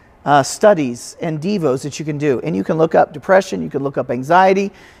 different studies and devos that you can do. And you can look up depression. You can look up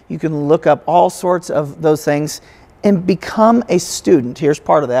anxiety. You can look up all sorts of those things. and become a student. Here's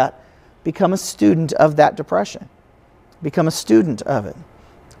part of that. Become a student of that depression. Become a student of it.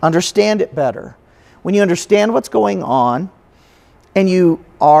 Understand it better. When you understand what's going on and you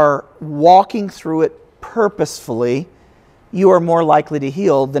are walking through it purposefully, you are more likely to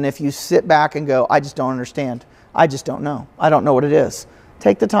heal than if you sit back and go, I just don't understand. I just don't know. I don't know what it is.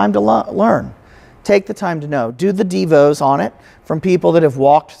 Take the time to learn. Take the time to know. Do the devos on it from people that have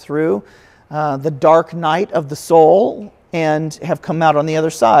walked through the dark night of the soul and have come out on the other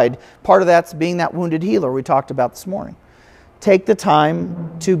side. Part of that's being that wounded healer we talked about this morning. Take the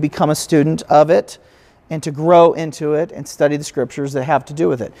time to become a student of it and to grow into it and study the scriptures that have to do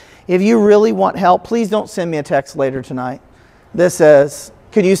with it. If you really want help, please don't send me a text later tonight that says,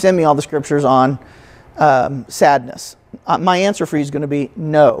 could you send me all the scriptures on sadness? My answer for you is going to be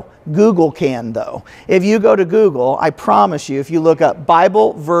no. Google can, though. If you go to Google, I promise you, if you look up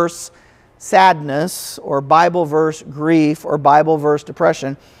Bible verse sadness or Bible verse grief or Bible verse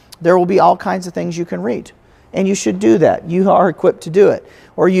depression, there will be all kinds of things you can read. And you should do that. You are equipped to do it.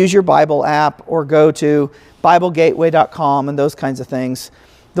 Or use your Bible app or go to BibleGateway.com and those kinds of things.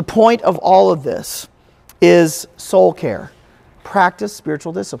 The point of all of this is soul care. Practice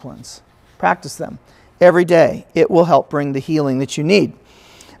spiritual disciplines. Practice them every day. It will help bring the healing that you need.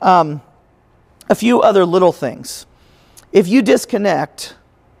 A few other little things. If you disconnect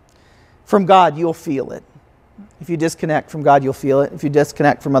from God, you'll feel it. If you disconnect from God, you'll feel it. If you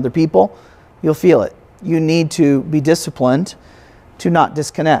disconnect from other people, you'll feel it. You need to be disciplined to not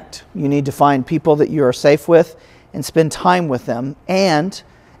disconnect. You need to find people that you are safe with and spend time with them. And,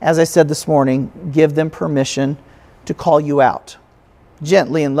 as I said this morning, give them permission to call you out.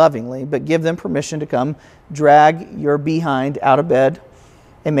 Gently and lovingly, but give them permission to come drag your behind out of bed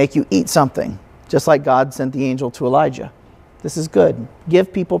and make you eat something, just like God sent the angel to Elijah. This is good.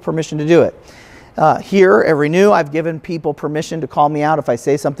 Give people permission to do it. Here at Renew, I've given people permission to call me out if I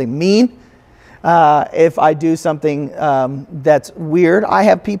say something mean. If I do something that's weird, I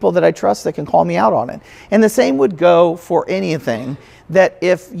have people that I trust that can call me out on it. And the same would go for anything, that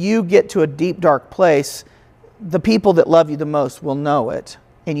if you get to a deep, dark place, the people that love you the most will know it,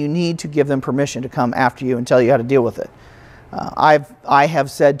 and you need to give them permission to come after you and tell you how to deal with it. I have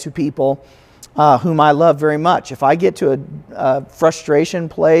said to people whom I love very much, if I get to a frustration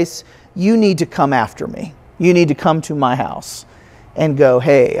place, you need to come after me. You need to come to my house and go,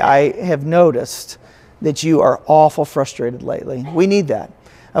 hey, I have noticed that you are awful frustrated lately. We need that.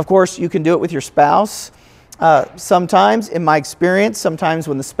 Of course, you can do it with your spouse. Sometimes, in my experience, sometimes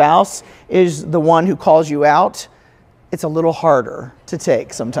when the spouse is the one who calls you out, it's a little harder to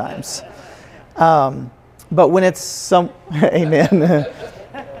take sometimes. But when it's amen.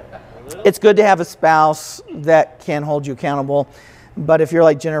 It's good to have a spouse that can hold you accountable. But if you're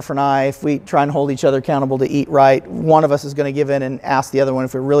like Jennifer and I, if we try and hold each other accountable to eat right, one of us is going to give in and ask the other one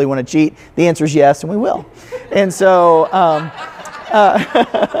if we really want to cheat. The answer is yes, and we will. And so,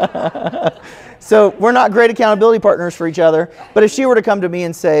 so we're not great accountability partners for each other. But if she were to come to me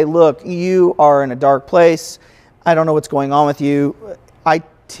and say, look, you are in a dark place, I don't know what's going on with you, I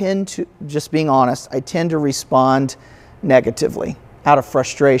tend to, just being honest, I tend to respond negatively out of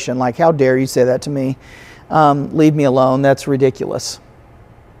frustration. Like, how dare you say that to me? Leave me alone. That's ridiculous.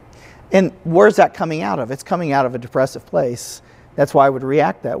 And where's that coming out of? It's coming out of a depressive place. That's why I would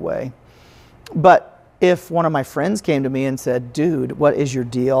react that way. But if one of my friends came to me and said, dude, what is your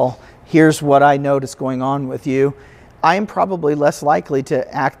deal? Here's what I notice going on with you. I am probably less likely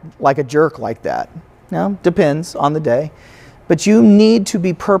to act like a jerk like that. Now, depends on the day. But you need to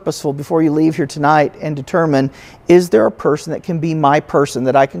be purposeful before you leave here tonight and determine, is there a person that can be my person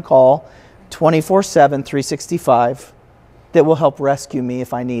that I can call 24/7, 365 that will help rescue me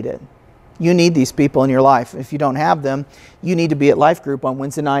if I need it? You need these people in your life. If you don't have them, you need to be at Life Group on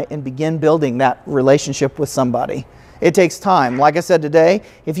Wednesday night and begin building that relationship with somebody. It takes time. Like I said today,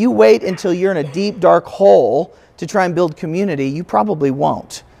 if you wait until you're in a deep, dark hole to try and build community, you probably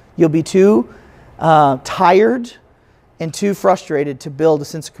won't. You'll be too tired and too frustrated to build a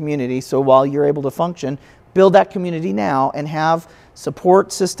sense of community. So while you're able to function, build that community now and have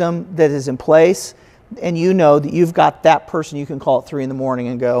support system that is in place, and you know that you've got that person you can call at 3 in the morning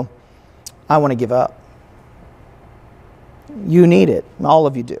and go, I want to give up. You need it. All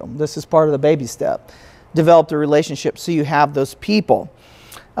of you do. This is part of the baby step. Develop the relationship so you have those people.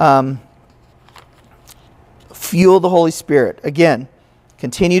 Fuel the Holy Spirit. Again,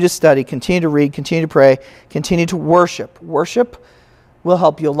 continue to study, continue to read, continue to pray, continue to worship. Worship will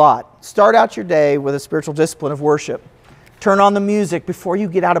help you a lot. Start out your day with a spiritual discipline of worship. Turn on the music before you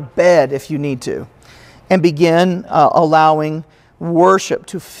get out of bed if you need to. And begin allowing worship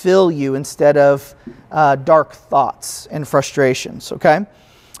to fill you instead of dark thoughts and frustrations, okay?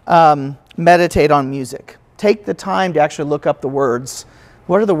 Meditate on music. Take the time to actually look up the words.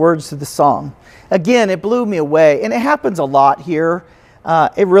 What are the words to the song? Again, it blew me away, and it happens a lot here.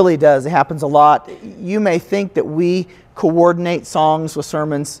 It really does. It happens a lot. You may think that we coordinate songs with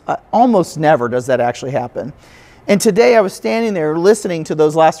sermons. Almost never does that actually happen. And today I was standing there listening to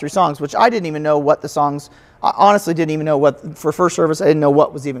those last 3 songs, which I didn't even know what the songs, I honestly didn't even know what, for first service, I didn't know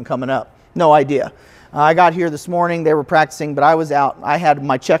what was even coming up. No idea. I got here this morning, they were practicing, but I was out. I had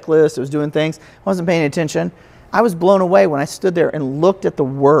my checklist, I was doing things. I wasn't paying attention. I was blown away when I stood there and looked at the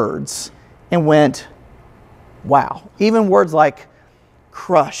words and went, wow. Even words like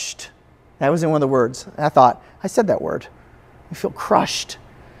crushed. That was in one of the words. I thought, I said that word. I feel crushed.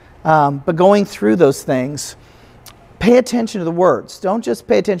 But going through those things, pay attention to the words. Don't just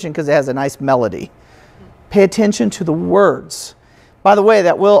pay attention because it has a nice melody. Pay attention to the words. By the way,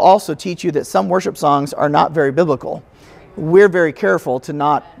 that will also teach you that some worship songs are not very biblical. We're very careful to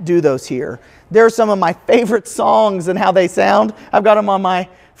not do those here. There are some of my favorite songs and how they sound. I've got them on my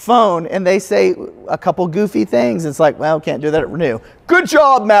phone and they say a couple goofy things. It's like, well, can't do that at Renew. Good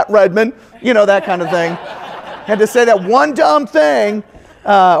job, Matt Redman. You know, that kind of thing. Had to say that one dumb thing.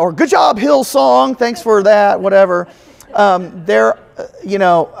 Or good job, Hillsong. Thanks for that, whatever.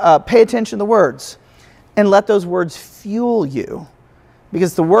 Pay attention to the words and let those words fuel you.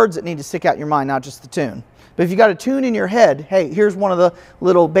 Because the words that need to stick out in your mind, not just the tune. But if you got a tune in your head, hey, here's one of the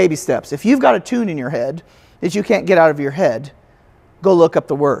little baby steps. If you've got a tune in your head that you can't get out of your head, go look up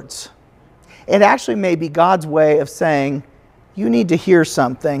the words. It actually may be God's way of saying, you need to hear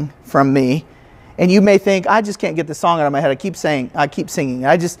something from me. And you may think, I just can't get the song out of my head. I keep singing.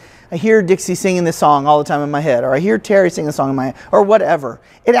 I hear Dixie singing this song all the time in my head. Or I hear Terry singing the song in my head. Or whatever.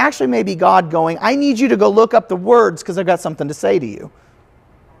 It actually may be God going, I need you to go look up the words because I've got something to say to you.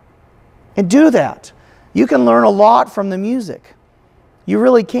 And do that. You can learn a lot from the music. You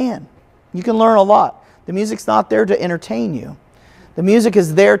really can. You can learn a lot. The music's not there to entertain you. The music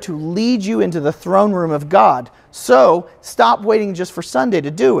is there to lead you into the throne room of God. So stop waiting just for Sunday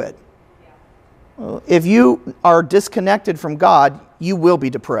to do it. If you are disconnected from God, you will be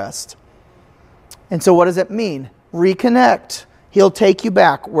depressed. And so what does it mean? Reconnect. He'll take you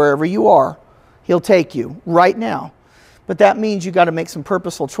back wherever you are. He'll take you right now. But that means you got to make some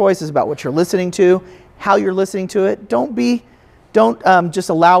purposeful choices about what you're listening to, how you're listening to it. Don't just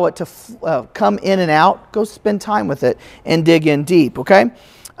allow it to come in and out. Go spend time with it and dig in deep, okay?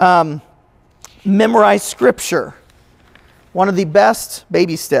 Memorize Scripture. One of the best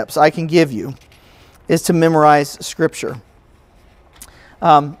baby steps I can give you is to memorize Scripture.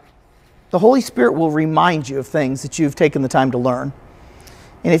 The Holy Spirit will remind you of things that you've taken the time to learn.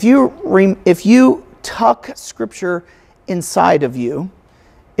 And if you tuck Scripture inside of you,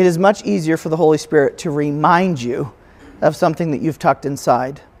 it is much easier for the Holy Spirit to remind you of something that you've tucked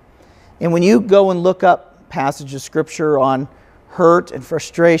inside. And when you go and look up passages of Scripture on hurt and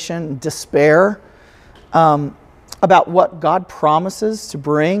frustration and despair, about what God promises to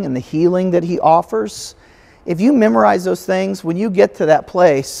bring and the healing that He offers, if you memorize those things, when you get to that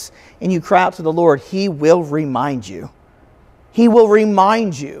place and you cry out to the Lord, He will remind you. He will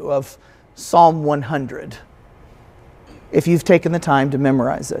remind you of Psalm 100 if you've taken the time to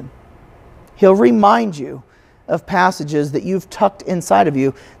memorize it. He'll remind you of passages that you've tucked inside of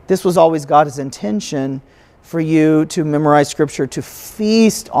you. This was always God's intention for you to memorize Scripture, to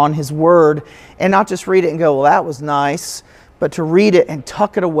feast on His Word, and not just read it and go, well, that was nice, but to read it and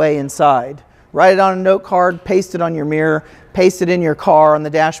tuck it away inside. Write it on a note card, paste it on your mirror, paste it in your car on the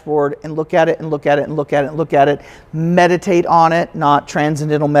dashboard, and look at it and look at it and look at it and look at it. Meditate on it, not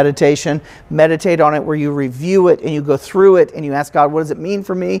transcendental meditation. Meditate on it where you review it and you go through it and you ask God, what does it mean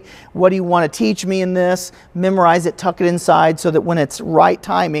for me? What do you want to teach me in this? Memorize it, tuck it inside so that when it's right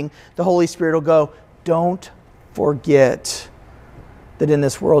timing, the Holy Spirit will go, don't forget that in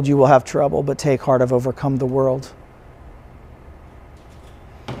this world you will have trouble, but take heart, I've overcome the world.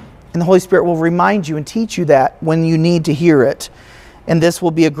 And the Holy Spirit will remind you and teach you that when you need to hear it. And this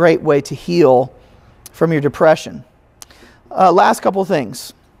will be a great way to heal from your depression. Last couple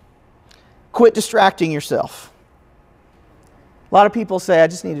things. Quit distracting yourself. A lot of people say, I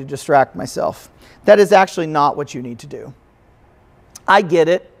just need to distract myself. That is actually not what you need to do. I get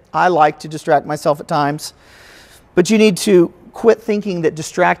it. I like to distract myself at times. But you need to quit thinking that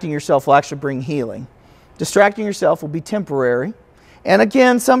distracting yourself will actually bring healing. Distracting yourself will be temporary. And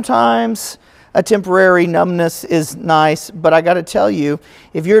again, sometimes a temporary numbness is nice, but I got to tell you,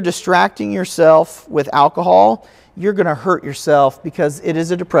 if you're distracting yourself with alcohol, you're going to hurt yourself because it is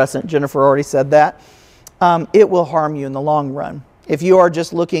a depressant. Jennifer already said that. It will harm you in the long run. If you are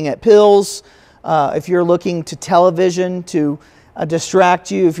just looking at pills, if you're looking to television to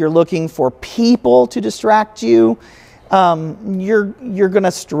distract you, if you're looking for people to distract you, you're going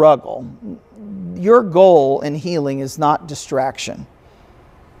to struggle. Your goal in healing is not distraction.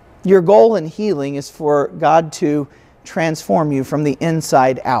 Your goal in healing is for God to transform you from the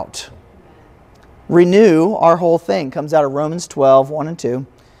inside out. Renew, our whole thing, comes out of Romans 12, 1 and 2.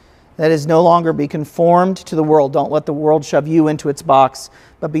 That is, no longer be conformed to the world. Don't let the world shove you into its box,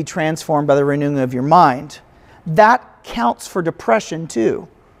 but be transformed by the renewing of your mind. That counts for depression too.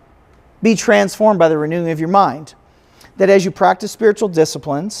 Be transformed by the renewing of your mind. That as you practice spiritual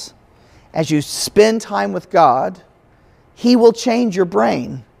disciplines, as you spend time with God, He will change your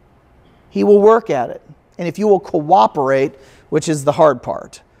brain. He will work at it. And if you will cooperate, which is the hard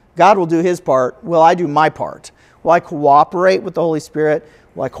part, God will do His part. Will I do my part? Will I cooperate with the Holy Spirit?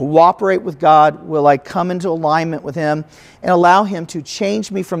 Will I cooperate with God? Will I come into alignment with Him and allow Him to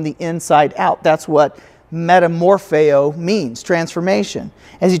change me from the inside out? That's what metamorpheo means, transformation,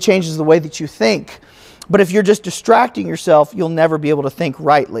 as He changes the way that you think. But if you're just distracting yourself, you'll never be able to think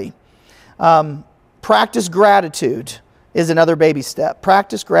rightly. Practice gratitude is another baby step.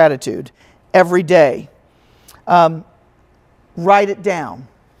 Practice gratitude every day. Write it down.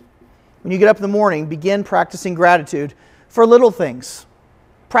 When you get up in the morning, begin practicing gratitude for little things.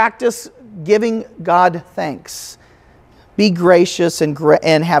 Practice giving God thanks. Be gracious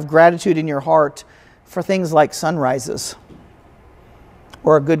and have gratitude in your heart for things like sunrises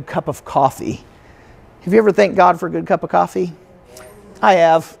or a good cup of coffee. Have you ever thanked God for a good cup of coffee? I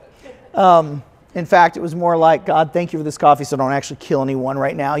have. In fact, it was more like, God, thank you for this coffee so I don't actually kill anyone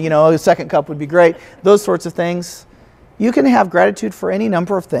right now. You know, a second cup would be great. Those sorts of things. You can have gratitude for any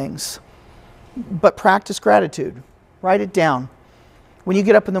number of things, but practice gratitude. Write it down. When you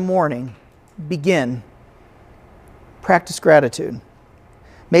get up in the morning, begin. Practice gratitude.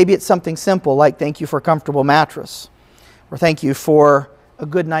 Maybe it's something simple like thank you for a comfortable mattress, or thank you for a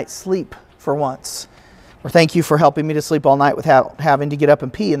good night's sleep for once, or thank you for helping me to sleep all night without having to get up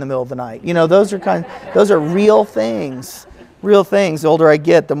and pee in the middle of the night. You know, those are real things. Real things. The older I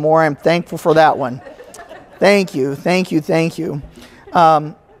get, the more I'm thankful for that one. Thank you, thank you, thank you.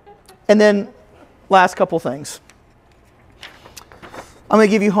 And then last couple things. I'm going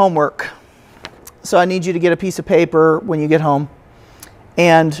to give you homework. So I need you to get a piece of paper when you get home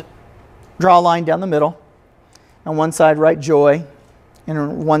and draw a line down the middle. On one side write joy, and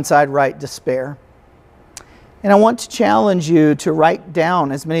on one side write despair. And I want to challenge you to write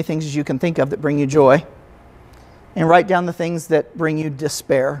down as many things as you can think of that bring you joy, and write down the things that bring you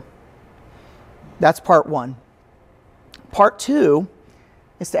despair. That's part one. Part two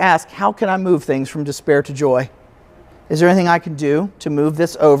is to ask, how can I move things from despair to joy? Is there anything I can do to move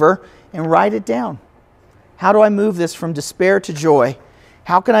this over? And write it down. How do I move this from despair to joy?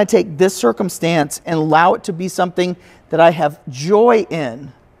 How can I take this circumstance and allow it to be something that I have joy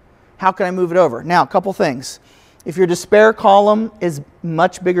in? How can I move it over? Now, a couple things. If your despair column is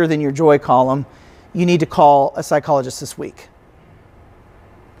much bigger than your joy column, you need to call a psychologist this week.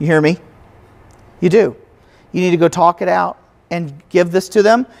 You hear me? You do. You need to go talk it out and give this to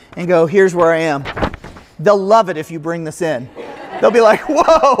them and go, here's where I am. They'll love it if you bring this in. They'll be like,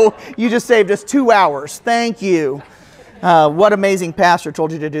 whoa, you just saved us 2 hours. Thank you. What amazing pastor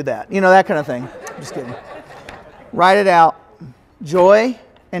told you to do that? You know, that kind of thing. Just kidding. Write it out. Joy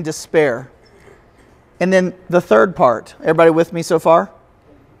and despair. And then the third part. Everybody with me so far?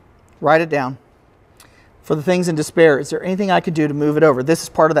 Write it down. For the things in despair, is there anything I could do to move it over? This is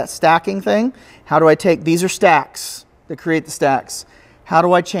part of that stacking thing. How do I take, these are stacks that create the stacks. How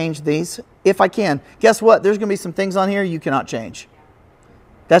do I change these? If I can. Guess what? There's going to be some things on here you cannot change.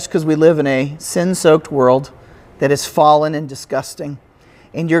 That's because we live in a sin-soaked world that is fallen and disgusting.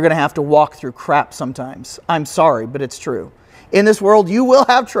 And you're going to have to walk through crap sometimes. I'm sorry, but it's true. In this world, you will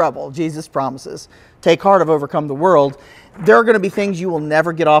have trouble, Jesus promises. Take heart, I've overcome the world. There are going to be things you will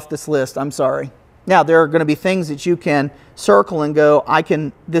never get off this list. I'm sorry. Now, there are going to be things that you can circle and go,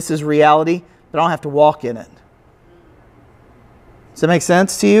 this is reality, but I don't have to walk in it. Does that make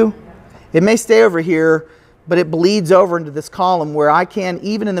sense to you? It may stay over here, but it bleeds over into this column where I can,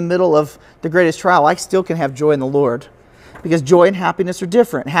 even in the middle of the greatest trial, I still can have joy in the Lord. Because joy and happiness are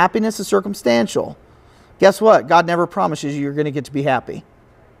different. Happiness is circumstantial. Guess what? God never promises you're going to get to be happy.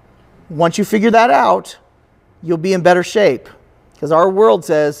 Once you figure that out, you'll be in better shape. Because our world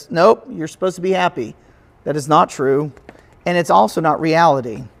says, nope, you're supposed to be happy. That is not true. And it's also not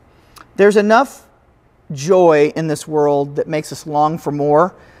reality. There's enough joy in this world that makes us long for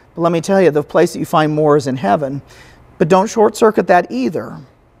more. But let me tell you, the place that you find more is in heaven. But don't short circuit that either.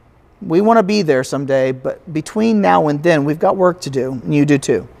 We want to be there someday, but between now and then, we've got work to do, and you do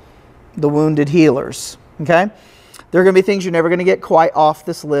too. The wounded healers, okay? There are going to be things you're never going to get quite off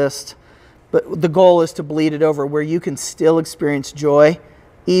this list, but the goal is to bleed it over where you can still experience joy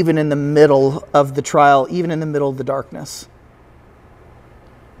even in the middle of the trial, even in the middle of the darkness.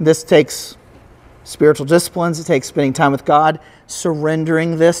 This takes spiritual disciplines. It takes spending time with God,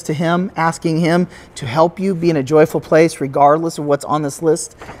 surrendering this to Him, asking Him to help you be in a joyful place regardless of what's on this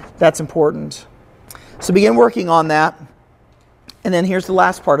list. That's important. So begin working on that. And then here's the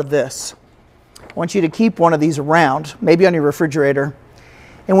last part of this. I want you to keep one of these around, maybe on your refrigerator.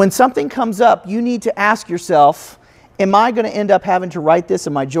 And when something comes up, you need to ask yourself, am I going to end up having to write this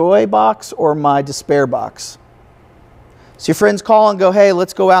in my joy box or my despair box? So your friends call and go, hey,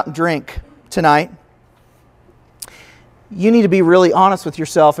 let's go out and drink tonight. You need to be really honest with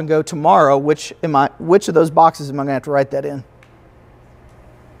yourself and go, tomorrow, which of those boxes am I going to have to write that in?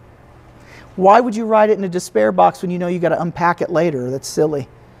 Why would you write it in a despair box when you know you got to unpack it later? That's silly.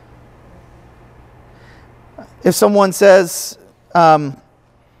 If someone says,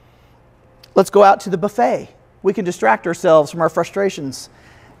 let's go out to the buffet, we can distract ourselves from our frustrations.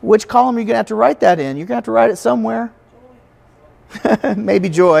 Which column are you going to have to write that in? You're going to have to write it somewhere. Maybe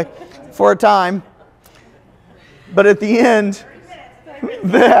joy for a time. But at the end,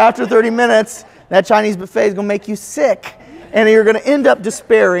 after 30 minutes, that Chinese buffet is going to make you sick. And you're going to end up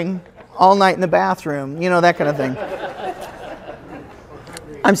despairing all night in the bathroom. You know, that kind of thing.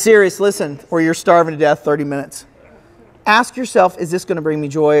 I'm serious, listen, or you're starving to death 30 minutes. Ask yourself, is this going to bring me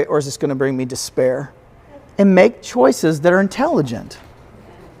joy or is this going to bring me despair? And make choices that are intelligent.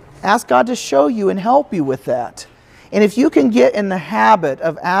 Ask God to show you and help you with that. And if you can get in the habit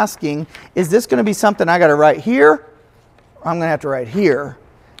of asking, is this going to be something I got to write here? Or I'm going to have to write here.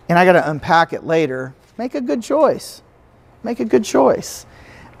 And I got to unpack it later. Make a good choice. Make a good choice.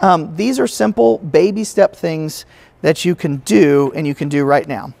 These are simple baby step things that you can do and you can do right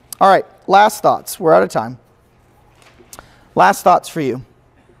now. All right, last thoughts. We're out of time. Last thoughts for you.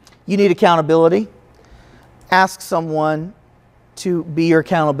 You need accountability. Ask someone to be your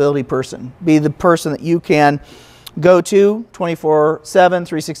accountability person. Be the person that you can go to 24/7,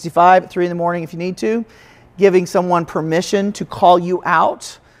 365, at 3 in the morning if you need to. Giving someone permission to call you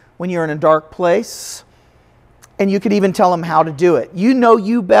out when you're in a dark place. And you could even tell them how to do it. You know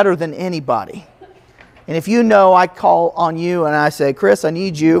you better than anybody. And if you know I call on you and I say, Chris, I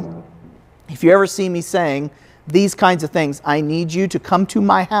need you. If you ever see me saying these kinds of things, I need you to come to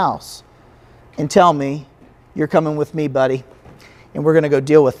my house and tell me you're coming with me, buddy. And we're going to go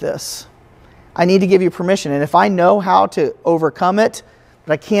deal with this. I need to give you permission. And if I know how to overcome it,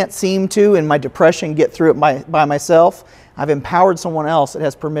 but I can't seem to in my depression get through it by myself, I've empowered someone else that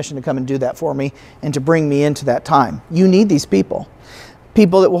has permission to come and do that for me and to bring me into that time. You need these people.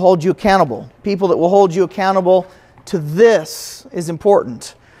 People that will hold you accountable. People that will hold you accountable to this is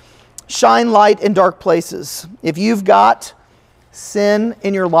important. Shine light in dark places. If you've got sin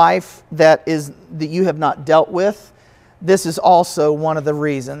in your life that you have not dealt with, this is also one of the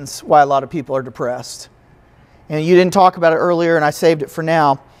reasons why a lot of people are depressed. And you didn't talk about it earlier, and I saved it for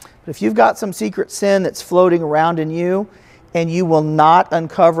now. But if you've got some secret sin that's floating around in you, and you will not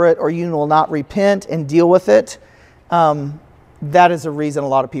uncover it, or you will not repent and deal with it, that is a reason a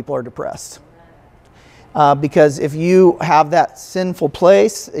lot of people are depressed. Because if you have that sinful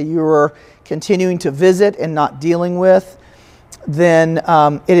place you're continuing to visit and not dealing with, then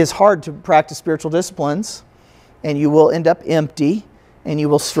it is hard to practice spiritual disciplines, and you will end up empty, and you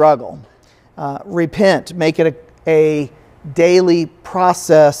will struggle. Repent. Make it a daily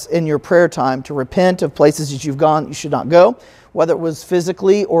process in your prayer time to repent of places that you've gone you should not go, whether it was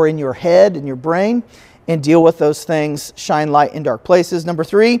physically or in your head, in your brain, and deal with those things. Shine light in dark places. Number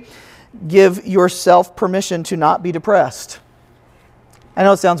 3, give yourself permission to not be depressed. I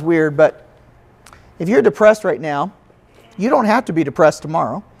know it sounds weird, but if you're depressed right now, you don't have to be depressed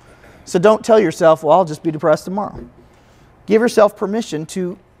tomorrow. So don't tell yourself, well, I'll just be depressed tomorrow. Give yourself permission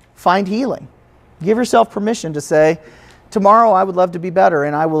to find healing. Give yourself permission to say, tomorrow I would love to be better,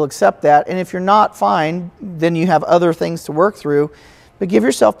 and I will accept that. And if you're not fine, then you have other things to work through. But give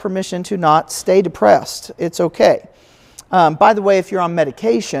yourself permission to not stay depressed. It's okay. By the way, if you're on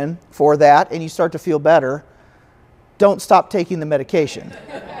medication for that and you start to feel better, don't stop taking the medication.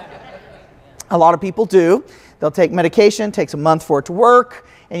 A lot of people do. They'll take medication, it takes a month for it to work,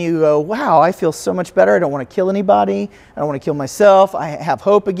 and you go, wow, I feel so much better. I don't want to kill anybody. I don't want to kill myself. I have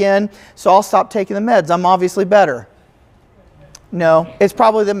hope again. So I'll stop taking the meds. I'm obviously better. No, it's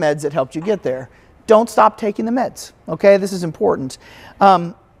probably the meds that helped you get there. Don't stop taking the meds. Okay, this is important.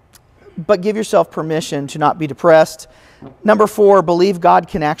 but give yourself permission to not be depressed. Number 4, believe God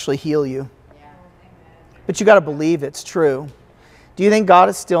can actually heal you. But you got to believe it's true. Do you think God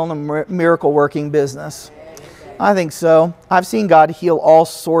is still in the miracle working business? I think so. I've seen God heal all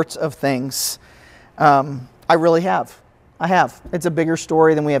sorts of things. I really have. I have. It's a bigger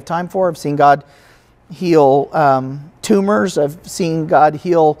story than we have time for. I've seen God heal tumors. I've seen God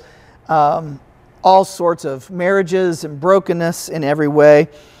heal all sorts of marriages and brokenness in every way.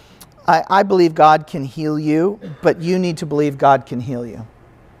 I believe God can heal you, but you need to believe God can heal you.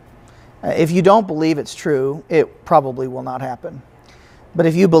 If you don't believe it's true, it probably will not happen. But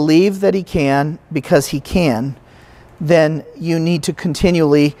if you believe that He can, because He can, then you need to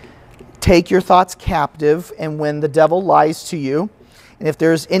continually take your thoughts captive, and when the devil lies to you, and if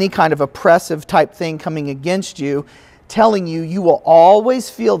there's any kind of oppressive type thing coming against you, telling you you will always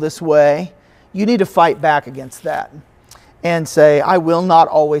feel this way, you need to fight back against that and say, I will not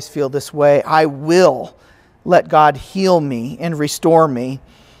always feel this way. I will let God heal me and restore me,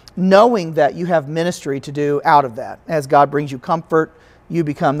 knowing that you have ministry to do out of that. As God brings you comfort, you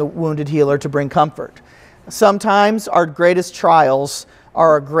become the wounded healer to bring comfort. Sometimes our greatest trials are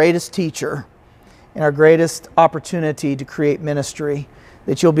our greatest teacher and our greatest opportunity to create ministry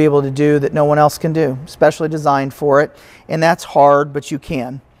that you'll be able to do that no one else can do, especially designed for it. And that's hard, but you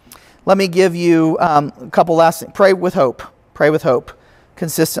can. Let me give you a couple last things. Pray with hope. Pray with hope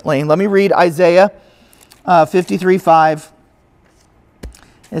consistently. Let me read Isaiah 53:5.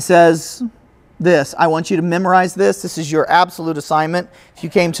 It says this. I want you to memorize this. This is your absolute assignment. If you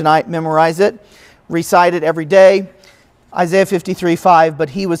came tonight, memorize it. Recite it every day. Isaiah 53:5.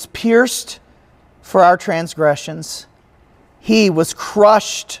 But He was pierced for our transgressions. He was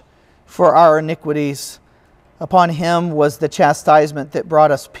crushed for our iniquities. Upon Him was the chastisement that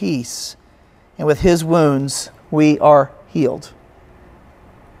brought us peace, and with His wounds we are healed.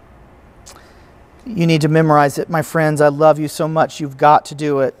 You need to memorize it, my friends. I love you so much. You've got to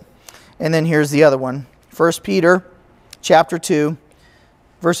do it. And then here's the other one. 1 Peter chapter 2,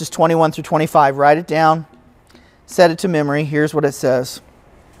 verses 21 through 25. Write it down. Set it to memory. Here's what it says.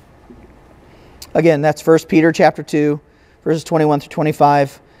 Again, that's 1 Peter chapter 2, verses 21 through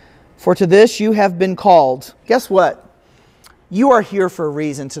 25. For to this you have been called. Guess what? You are here for a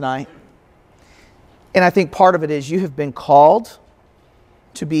reason tonight. And I think part of it is you have been called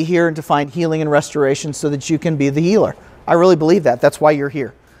to be here and to find healing and restoration so that you can be the healer. I really believe that. That's why you're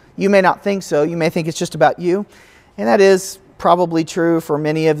here. You may not think so. You may think it's just about you. And that is probably true for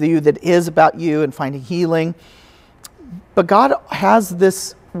many of you, that is about you and finding healing. But God has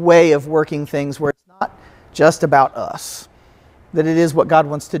this way of working things where it's not just about us, that it is what God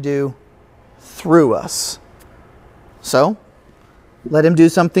wants to do through us. So, let Him do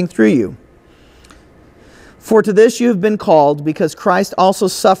something through you. For to this you have been called, because Christ also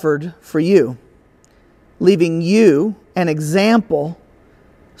suffered for you, leaving you an example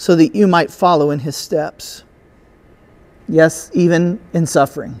so that you might follow in His steps. Yes, even in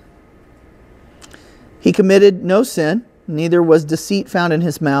suffering. He committed no sin, neither was deceit found in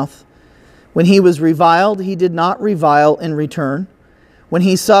His mouth. When He was reviled, He did not revile in return. When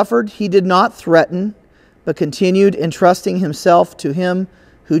He suffered, He did not threaten, but continued entrusting Himself to Him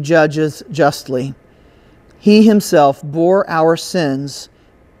who judges justly. He Himself bore our sins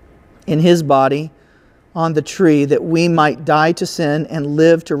in His body on the tree, that we might die to sin and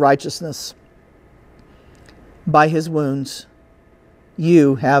live to righteousness. By His wounds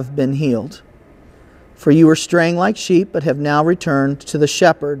you have been healed. For you were straying like sheep, but have now returned to the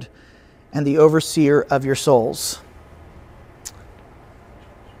shepherd and the overseer of your souls.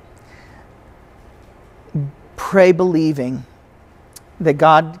 Pray believing that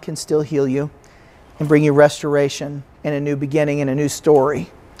God can still heal you and bring you restoration and a new beginning and a new story.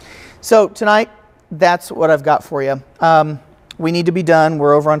 So tonight, that's what I've got for you. We need to be done.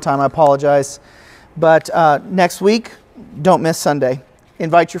 We're over on time. I apologize. But next week, don't miss Sunday.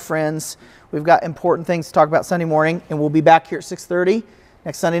 Invite your friends. We've got important things to talk about Sunday morning, and we'll be back here at 6:30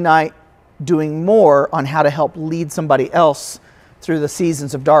 next Sunday night doing more on how to help lead somebody else through the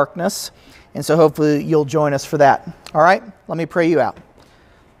seasons of darkness. And so hopefully you'll join us for that. All right? Let me pray you out.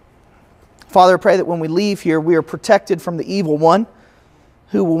 Father, I pray that when we leave here, we are protected from the evil one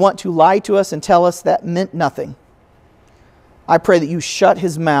who will want to lie to us and tell us that meant nothing. I pray that you shut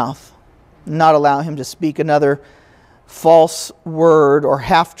his mouth, not allow him to speak another false word or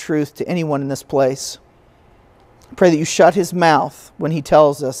half-truth to anyone in this place. I pray that you shut his mouth when he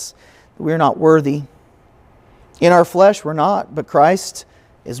tells us that we are not worthy. In our flesh, we're not, but Christ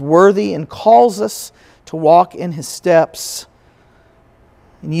is worthy and calls us to walk in his steps.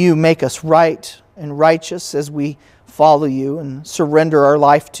 And you make us right and righteous as we follow you and surrender our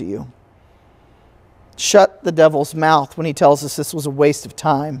life to you. shut the devil's mouth when he tells us this was a waste of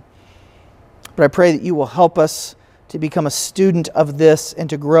time. But I pray that you will help us to become a student of this and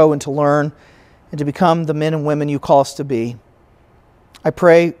to grow and to learn and to become the men and women you call us to be. I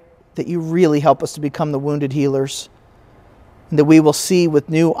pray that you really help us to become the wounded healers, and that we will see with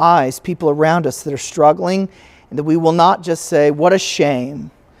new eyes people around us that are struggling, and that we will not just say, what a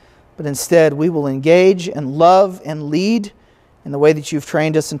shame, but instead we will engage and love and lead in the way that you've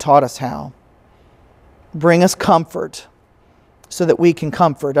trained us and taught us how. Bring us comfort so that we can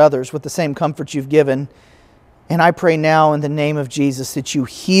comfort others with the same comfort you've given. And I pray now in the name of Jesus that you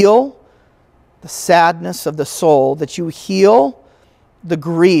heal the sadness of the soul, that you heal the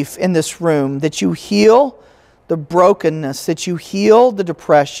grief in this room, that you heal the brokenness, that you heal the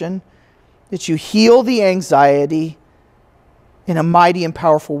depression, that you heal the anxiety in a mighty and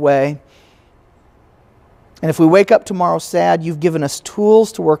powerful way. And if we wake up tomorrow sad, you've given us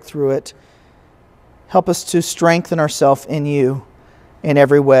tools to work through it. Help us to strengthen ourselves in you in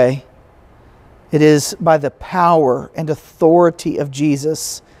every way. It is by the power and authority of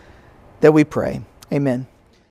Jesus that we pray. Amen.